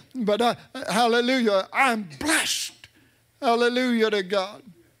 But hallelujah, I'm blessed. Hallelujah to God.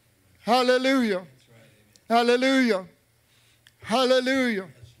 Hallelujah. Hallelujah. Hallelujah.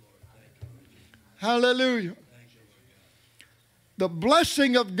 Hallelujah. The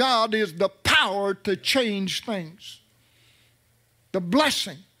blessing of God is the power to change things. The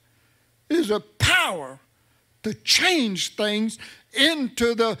blessing is a power to change things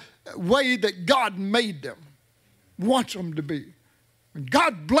into the way that God made them, wants them to be. When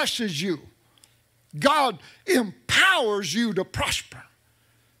God blesses you, God empowers you to prosper.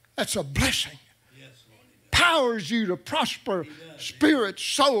 That's a blessing. Powers you to prosper spirit,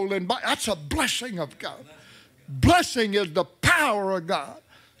 soul, and body. That's a blessing of God. Blessing is the power of God.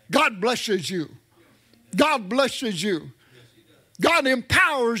 God blesses you. God blesses you. God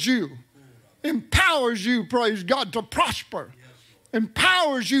empowers you. Empowers you, praise God, to prosper.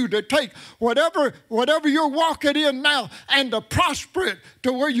 Empowers you to take whatever you're walking in now and to prosper it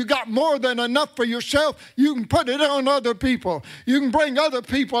to where you got more than enough for yourself. You can put it on other people. You can bring other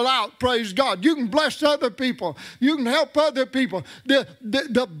people out, praise God. You can bless other people. You can help other people.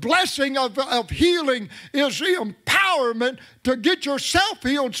 The blessing of healing is the empowerment to get yourself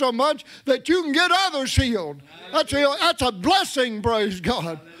healed so much that you can get others healed. That's a blessing, praise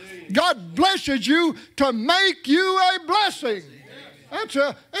God. God blesses you to make you a blessing. That's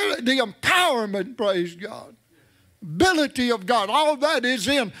the empowerment, praise God. Ability of God. All that is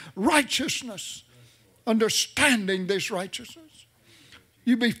in righteousness. Understanding this righteousness.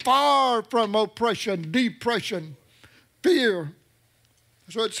 You be far from oppression, depression, fear.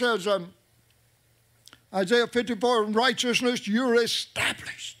 So it says, Isaiah 54, in righteousness you're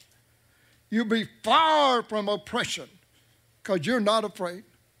established. You be far from oppression because you're not afraid.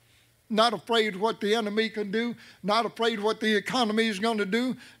 Not afraid what the enemy can do, not afraid what the economy is going to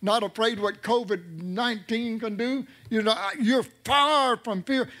do, not afraid what COVID-19 can do. You know, you're far from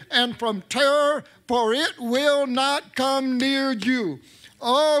fear and from terror, for it will not come near you.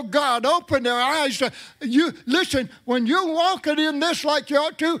 Oh, God, open their eyes. You listen, when you're walking in this like you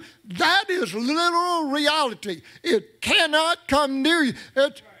ought to, that is literal reality. It cannot come near you.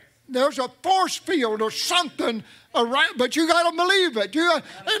 There's a force field or something around, but you got to believe it.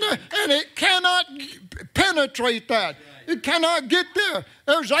 And it cannot penetrate that. It cannot get there.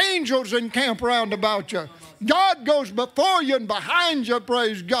 There's angels encamp round about you. God goes before you and behind you,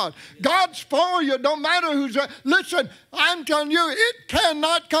 praise God. God's for you, no matter who's there. Listen, I'm telling you, it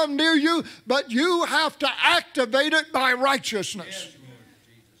cannot come near you, but you have to activate it by righteousness.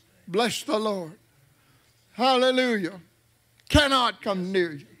 Bless the Lord. Hallelujah. Cannot come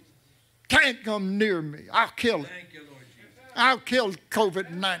near you. Can't come near me. I'll kill it. I'll kill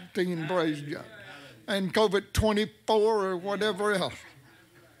COVID-19, praise God. And COVID-24 or whatever else.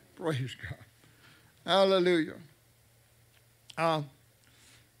 Praise God. Hallelujah.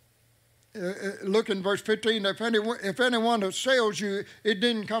 Look in verse 15. If anyone assails you, it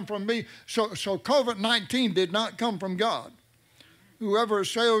didn't come from me. So COVID-19 did not come from God. Whoever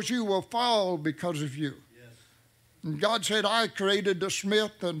assails you will fall because of you. And God said, I created the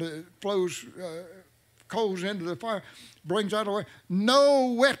smith and it flows coals into the fire, brings out away. No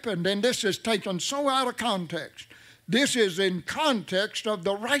weapon, and this is taken so out of context. This is in context of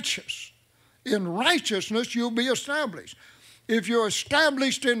the righteous. In righteousness, you'll be established. If you're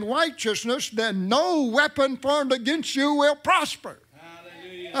established in righteousness, then no weapon formed against you will prosper.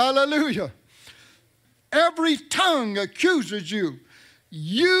 Hallelujah. Hallelujah. Every tongue accuses you.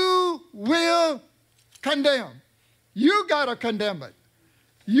 You will condemn. You got to condemn it.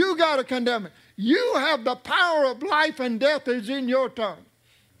 You got to condemn it. You have the power of life and death is in your tongue.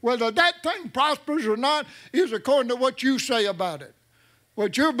 Whether that thing prospers or not is according to what you say about it.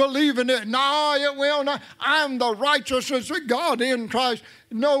 What you're believing it. No, it will not. I'm the righteousness of God in Christ.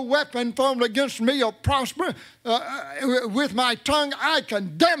 No weapon formed against me will prosper. With my tongue, I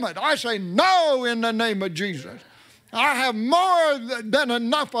condemn it. I say no in the name of Jesus. I have more than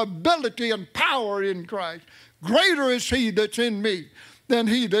enough ability and power in Christ. Greater is he that's in me than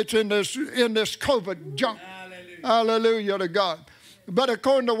he that's in this COVID junk. Hallelujah. Hallelujah to God. But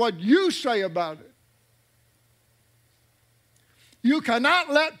according to what you say about it, you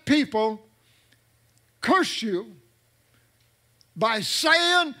cannot let people curse you by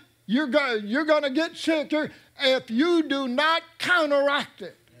saying you're going to get sick if you do not counteract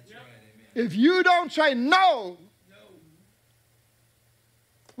it. That's right, amen. If you don't say no,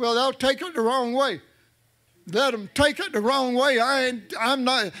 well, they'll take it the wrong way. Let them take it the wrong way.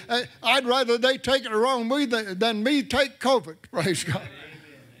 I'd rather they take it the wrong way than me take COVID. Praise God. Amen.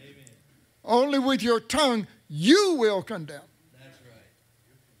 Amen. Only with your tongue you will condemn. That's right.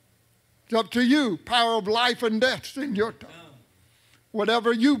 It's up to you. Power of life and death in your tongue.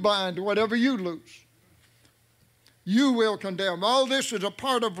 Whatever you bind, whatever you loose, you will condemn. All this is a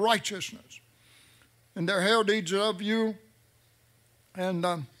part of righteousness. And they're heritage of you. And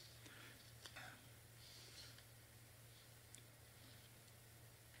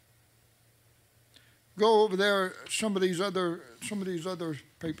go over there. Some of these other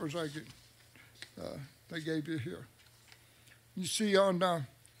papers they gave you here. You see on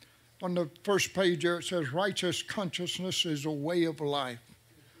the first page there it says righteous consciousness is a way of life.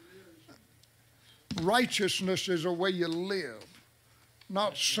 Righteousness is a way you live,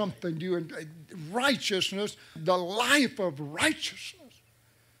 not something you. Righteousness, the life of righteousness.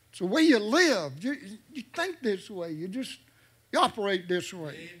 It's the way you live. You think this way. You operate this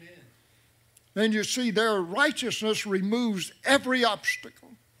way. Amen. Then you see there, righteousness removes every obstacle.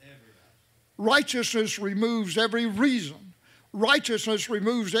 Righteousness removes every reason Righteousness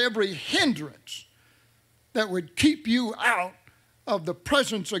removes every hindrance that would keep you out of the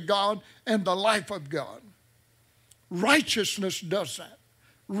presence of God and the life of God. Righteousness does that.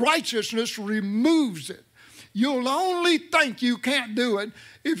 Righteousness removes it. You'll only think you can't do it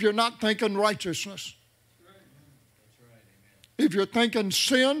if you're not thinking righteousness. If you're thinking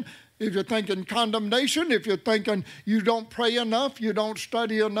sin, if you're thinking condemnation, if you're thinking you don't pray enough, you don't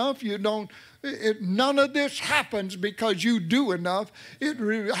study enough, none of this happens because you do enough.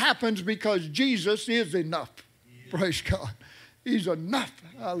 It happens because Jesus is enough. Yeah. Praise God. He's enough.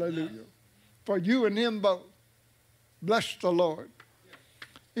 Hallelujah. For you and him both. Bless the Lord.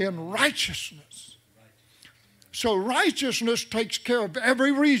 In righteousness. So righteousness takes care of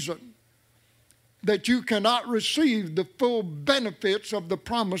every reason that you cannot receive the full benefits of the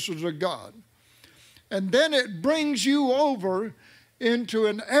promises of God. And then it brings you over into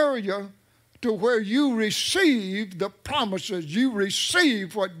an area to where you receive the promises. You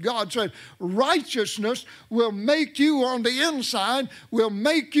receive what God said. Righteousness will make you on the inside, will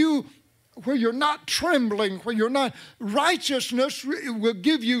make you where you're not trembling, where you're not. Righteousness will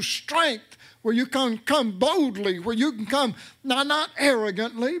give you strength, where you can come boldly, where you can come, not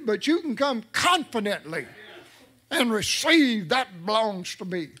arrogantly, but you can come confidently and receive. That belongs to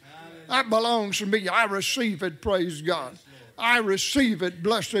me. That belongs to me. I receive it, praise God. I receive it,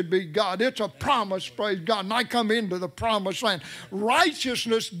 blessed be God. It's a promise, praise God, and I come into the promised land.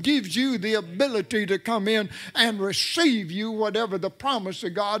 Righteousness gives you the ability to come in and receive you whatever the promise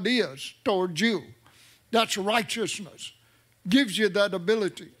of God is towards you. That's righteousness. Gives you that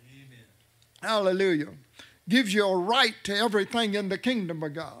ability. Amen. Hallelujah. Gives you a right to everything in the kingdom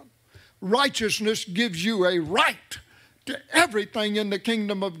of God. Righteousness gives you a right to everything in the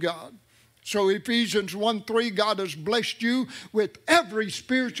kingdom of God. So Ephesians 1:3, God has blessed you with every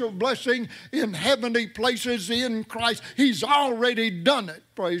spiritual blessing in heavenly places in Christ. He's already done it,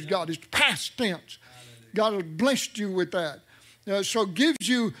 praise God. It's past tense. God has blessed you with that. So gives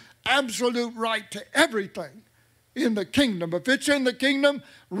you absolute right to everything in the kingdom. If it's in the kingdom,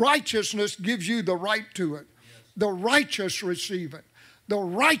 righteousness gives you the right to it. The righteous receive it. The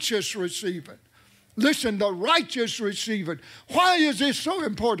righteous receive it. Listen, the righteous receive it. Why is this so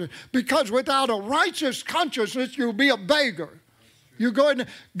important? Because without a righteous consciousness, you'll be a beggar. You go in.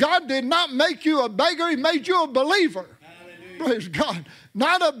 God did not make you a beggar. He made you a believer. Hallelujah. Praise God.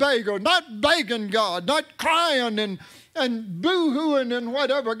 Not a beggar, not begging God, not crying and boo-hooing and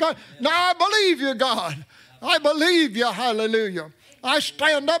whatever. God, now I believe you, God. I believe you, hallelujah. I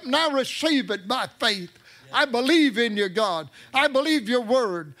stand up and I receive it by faith. I believe in you, God. I believe your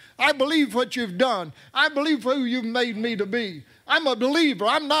word. I believe what you've done. I believe who you've made me to be. I'm a believer.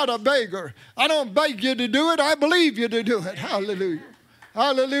 I'm not a beggar. I don't beg you to do it. I believe you to do it. Hallelujah.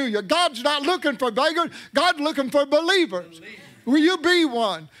 Hallelujah. God's not looking for beggars. God's looking for believers. Will you be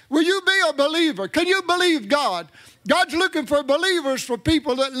one? Will you be a believer? Can you believe God? God's looking for believers, for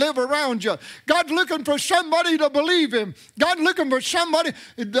people that live around you. God's looking for somebody to believe him. God's looking for somebody.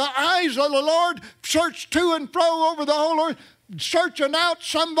 The eyes of the Lord search to and fro over the whole earth, searching out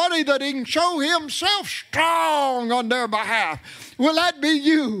somebody that he can show himself strong on their behalf. Will that be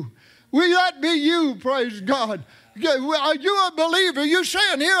you? Will that be you? Praise God. Are you a believer? You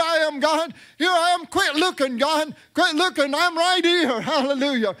saying, here I am, God. Here I am. Quit looking, God. Quit looking. I'm right here.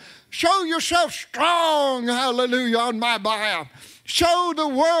 Hallelujah. Show yourself strong, hallelujah, on my behalf. Show the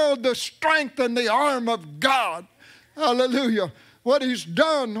world the strength and the arm of God. Hallelujah. What he's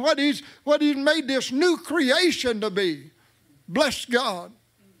done, what he's made this new creation to be. Bless God.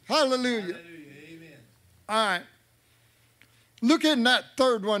 Hallelujah. Amen. All right. Look in that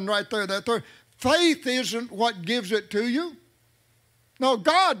third one right there. That third. Faith isn't what gives it to you. No,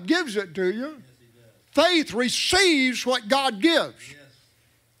 God gives it to you. Yes, faith receives what God gives. Yes.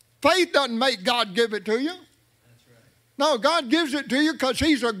 Faith doesn't make God give it to you. That's right. No, God gives it to you because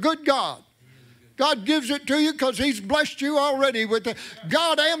he's a good God. God gives it to you because he's blessed you already with it.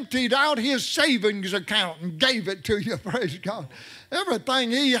 God emptied out his savings account and gave it to you, praise God.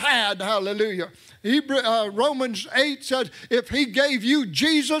 Everything he had, hallelujah. Romans 8 says, if he gave you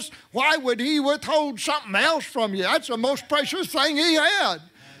Jesus, why would he withhold something else from you? That's the most precious thing he had.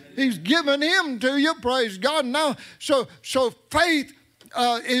 He's given him to you, praise God. Now, so faith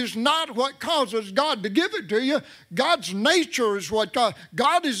is not what causes God to give it to you. God's nature is what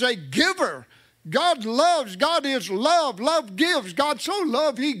God is a giver. God loves. God is love. Love gives. God so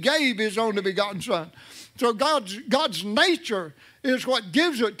loved, he gave his only begotten son. So God's nature is what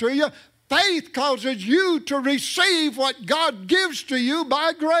gives it to you. Faith causes you to receive what God gives to you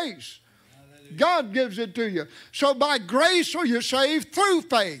by grace. Hallelujah. God gives it to you. So by grace are you saved through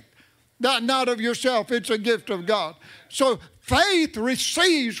faith. That not of yourself, it's a gift of God. So faith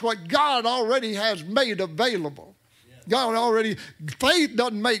receives what God already has made available. Faith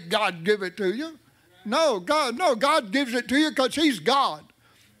doesn't make God give it to you. No, God gives it to you because He's God.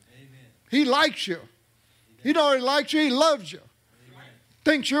 He likes you. He not only likes you, He loves you.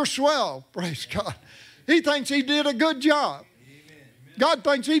 Thinks you're swell, praise God. He thinks He did a good job. God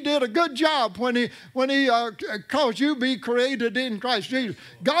thinks He did a good job when He caused you to be created in Christ Jesus.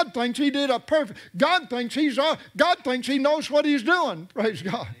 God thinks He did a perfect. God thinks He knows what He's doing. Praise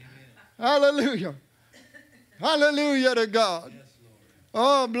God. Hallelujah. Hallelujah to God.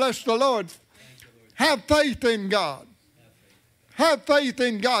 Oh, bless the Lord. Have faith in God. Have faith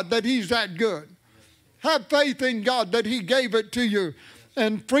in God that He's that good. Have faith in God that He gave it to you,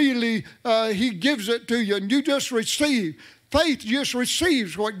 and freely He gives it to you, and you just receive. Faith just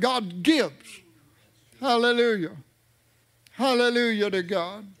receives what God gives. Hallelujah. Hallelujah to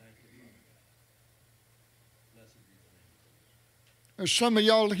God. There's some of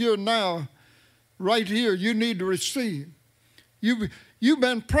y'all here now, right here, you need to receive. You've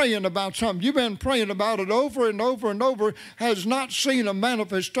been praying about something. You've been praying about it over and over and over, has not seen a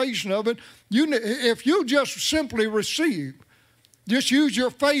manifestation of it. If you just simply receive, just use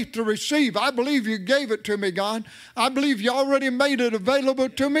your faith to receive. I believe you gave it to me, God. I believe you already made it available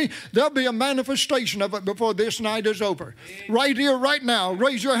to me. There'll be a manifestation of it before this night is over. Right here, right now,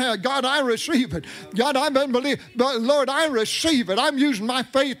 raise your hand. God, I receive it. God, I've been believing, but Lord, I receive it. I'm using my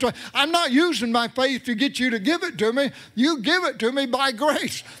faith. I'm not using my faith to get you to give it to me. You give it to me by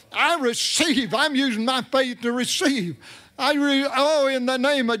grace. I receive. I'm using my faith to receive. In the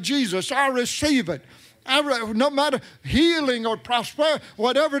name of Jesus, I receive it. No matter healing or prosperity,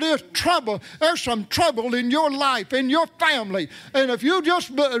 whatever it is, trouble, there's some trouble in your life, in your family. And if you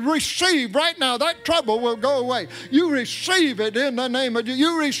just receive right now, that trouble will go away. You receive it in the name of Jesus.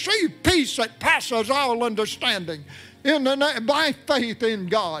 You receive peace that passes all understanding. By faith in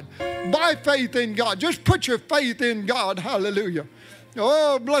God. By faith in God. Just put your faith in God. Hallelujah.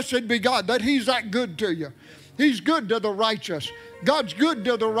 Oh, blessed be God that He's that good to you. He's good to the righteous. God's good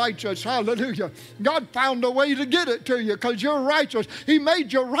to the righteous. Hallelujah. God found a way to get it to you because you're righteous. He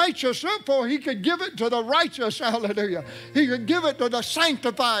made you righteous, therefore He could give it to the righteous. Hallelujah. He could give it to the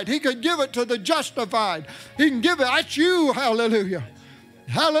sanctified. He could give it to the justified. He can give it. That's you. Hallelujah.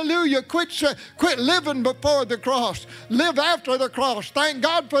 Hallelujah. Quit living before the cross. Live after the cross. Thank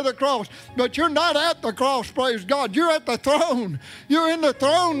God for the cross. But you're not at the cross, praise God. You're at the throne. You're in the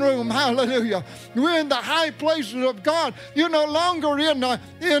throne room. Hallelujah. We're in the high places of God. You're no longer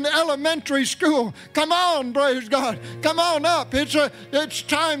in elementary school. Come on, praise God. Come on up. It's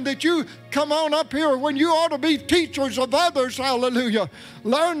time that you come on up here when you ought to be teachers of others. Hallelujah.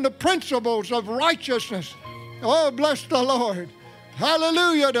 Learn the principles of righteousness. Oh, bless the Lord.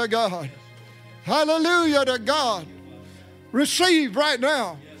 Hallelujah to God. Hallelujah to God. Receive right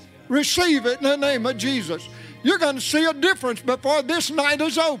now. Receive it in the name of Jesus. You're going to see a difference before this night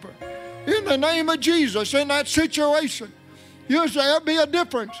is over. In the name of Jesus, in that situation. There'll be a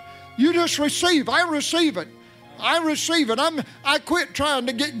difference. You just receive. I receive it. I receive it. I quit trying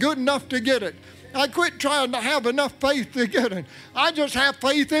to get good enough to get it. I quit trying to have enough faith to get it. I just have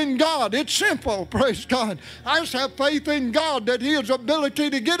faith in God. It's simple, praise God. I just have faith in God that His ability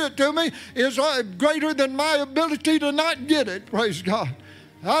to get it to me is greater than my ability to not get it, praise God.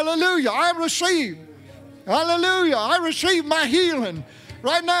 Hallelujah. I receive. Hallelujah. I receive my healing.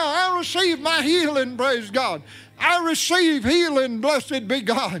 Right now, I receive my healing, praise God. I receive healing, blessed be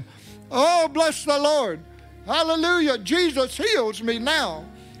God. Oh, bless the Lord. Hallelujah. Jesus heals me now.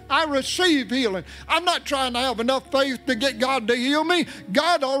 I receive healing. I'm not trying to have enough faith to get God to heal me.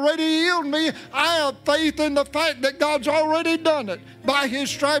 God already healed me. I have faith in the fact that God's already done it. By His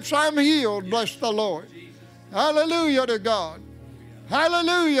stripes I'm healed. Bless the Lord. Hallelujah to God.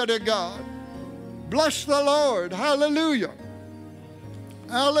 Hallelujah to God. Bless the Lord. Hallelujah.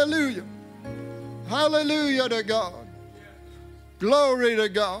 Hallelujah. Hallelujah to God. Glory to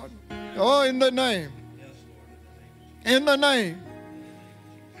God. Oh, in the name. In the name.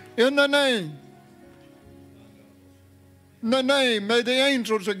 In the name. In the name, may the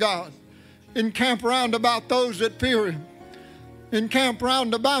angels of God encamp round about those that fear Him. Encamp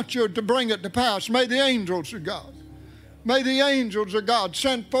round about you to bring it to pass. May the angels of God. May the angels of God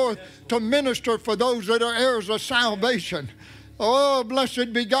send forth to minister for those that are heirs of salvation. Oh,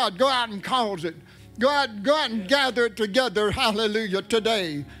 blessed be God. Go out and cause it. Go out and gather it together. Hallelujah.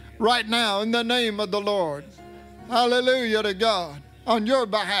 Today, right now, in the name of the Lord. Hallelujah to God. On your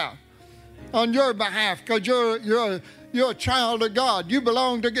behalf. On your behalf. Because you're a child of God. You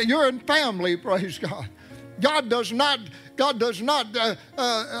belong to God. You're in family, praise God. God does not God does not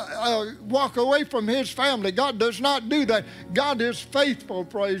walk away from his family. God does not do that. God is faithful,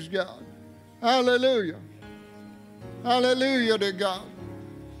 praise God. Hallelujah. Hallelujah to God.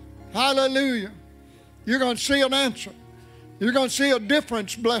 Hallelujah. You're going to see an answer. You're going to see a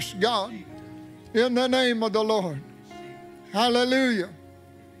difference, bless God, in the name of the Lord. Hallelujah.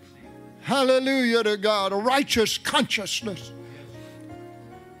 Hallelujah to God. A righteous consciousness.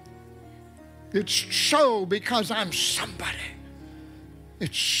 It's so because I'm somebody.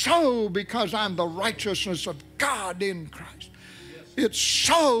 It's so because I'm the righteousness of God in Christ. It's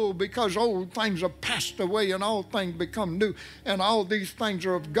so because old things have passed away and all things become new. And all these things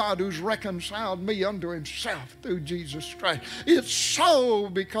are of God who's reconciled me unto himself through Jesus Christ. It's so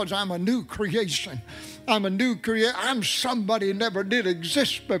because I'm a new creation. I'm a new creation. I'm somebody never did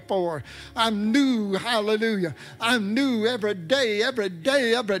exist before. I'm new, hallelujah. I'm new every day, every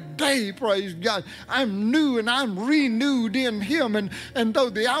day, every day, praise God. I'm new and I'm renewed in him. And though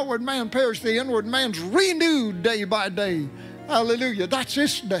the outward man perish, the inward man's renewed day by day. Hallelujah. That's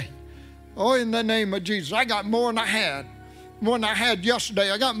this day. Oh, in the name of Jesus. I got more than I had. More than I had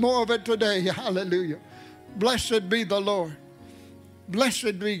yesterday. I got more of it today. Hallelujah. Blessed be the Lord.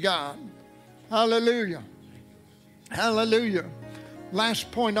 Blessed be God. Hallelujah. Hallelujah.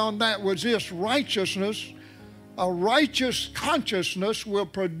 Last point on that was this: righteousness. A righteous consciousness will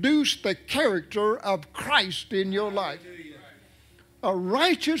produce the character of Christ in your life. A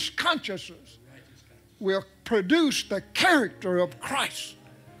righteous consciousness will produce the character of Christ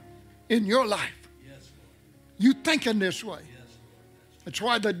in your life. You thinking this way. That's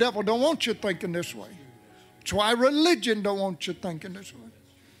why the devil don't want you thinking this way. That's why religion don't want you thinking this way.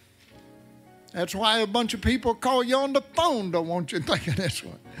 That's why a bunch of people call you on the phone don't want you thinking this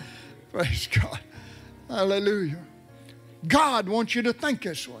way. Praise God. Hallelujah. God wants you to think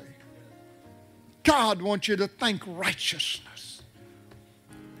this way. God wants you to think righteousness.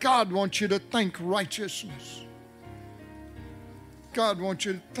 God wants you to think righteousness. God wants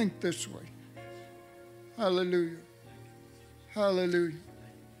you to think this way. Hallelujah. Hallelujah.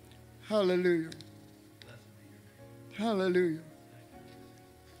 Hallelujah. Hallelujah.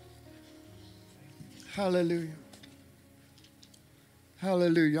 Hallelujah.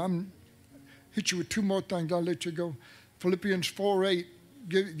 Hallelujah. I'm hit you with two more things. I'll let you go. Philippians 4:8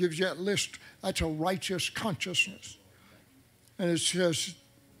 gives you that list. That's a righteous consciousness. And it says,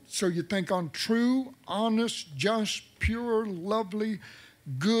 so you think on true, honest, just, pure, lovely,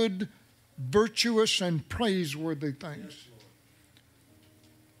 good, virtuous, and praiseworthy things.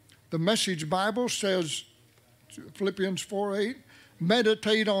 The Message Bible says, Philippians 4:8,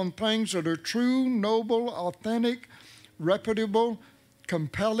 meditate on things that are true, noble, authentic, reputable,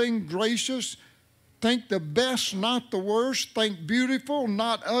 compelling, gracious. Think the best, not the worst. Think beautiful,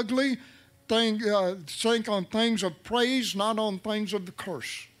 not ugly. Think on things of praise, not on things of the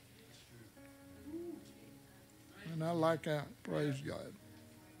curse. And I like that. Praise God.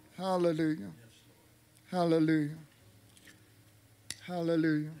 Hallelujah. Hallelujah.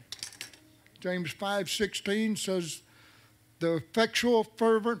 Hallelujah. James 5:16 says, the effectual,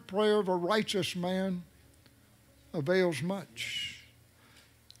 fervent prayer of a righteous man avails much.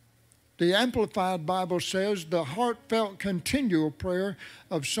 The Amplified Bible says the heartfelt, continual prayer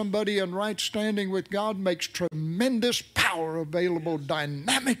of somebody in right standing with God makes tremendous power available,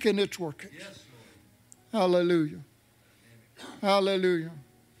 dynamic in its workings. Yes, hallelujah. Hallelujah.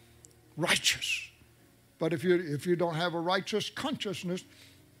 Righteous. But if you don't have a righteous consciousness,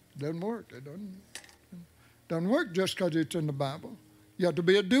 it doesn't work. It doesn't work just because it's in the Bible. You have to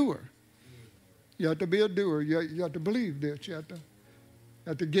be a doer. You have to be a doer. You have to believe this. You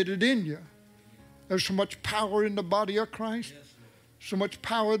have to get it in you. There's so much power in the body of Christ. So much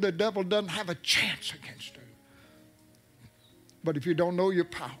power the devil doesn't have a chance against it. But if you don't know your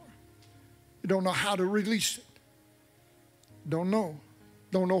power, you don't know how to release it. Don't know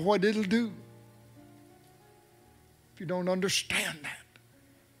what it'll do. If you don't understand that,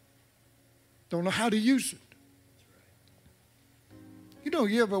 don't know how to use it.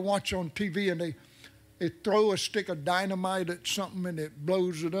 You ever watch on TV and they throw a stick of dynamite at something and it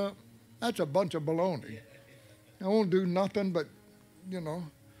blows it up? That's a bunch of baloney. It won't do nothing but, you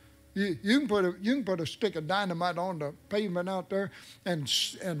can put a stick of dynamite on the pavement out there and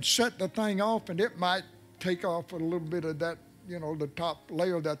set the thing off, and it might take off a little bit of that, the top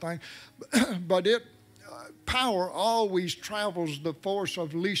layer of that thing. But power always travels the force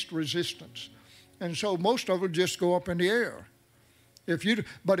of least resistance. And so most of it just go up in the air.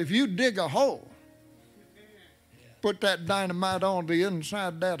 But if you dig a hole, put that dynamite on the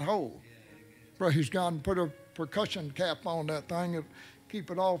inside that hole, praise God, and put a percussion cap on that thing and keep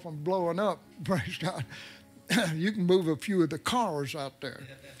it all from blowing up, praise God. You can move a few of the cars out there.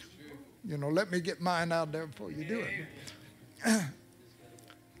 You know, let me get mine out there before you do it.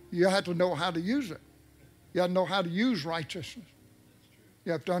 You have to know how to use it. You have to know how to use righteousness.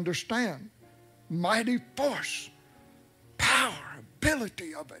 You have to understand mighty force, power,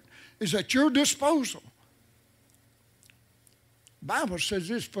 ability of it is at your disposal. The Bible says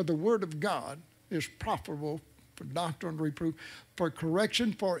this, for the word of God is profitable for doctrine, reproof, for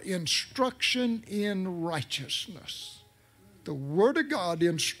correction, for instruction in righteousness. The word of God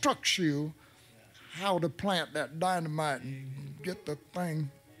instructs you how to plant that dynamite and get the thing.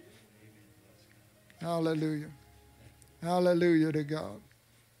 Hallelujah. Hallelujah to God.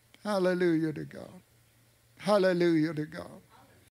 Hallelujah to God. Hallelujah to God.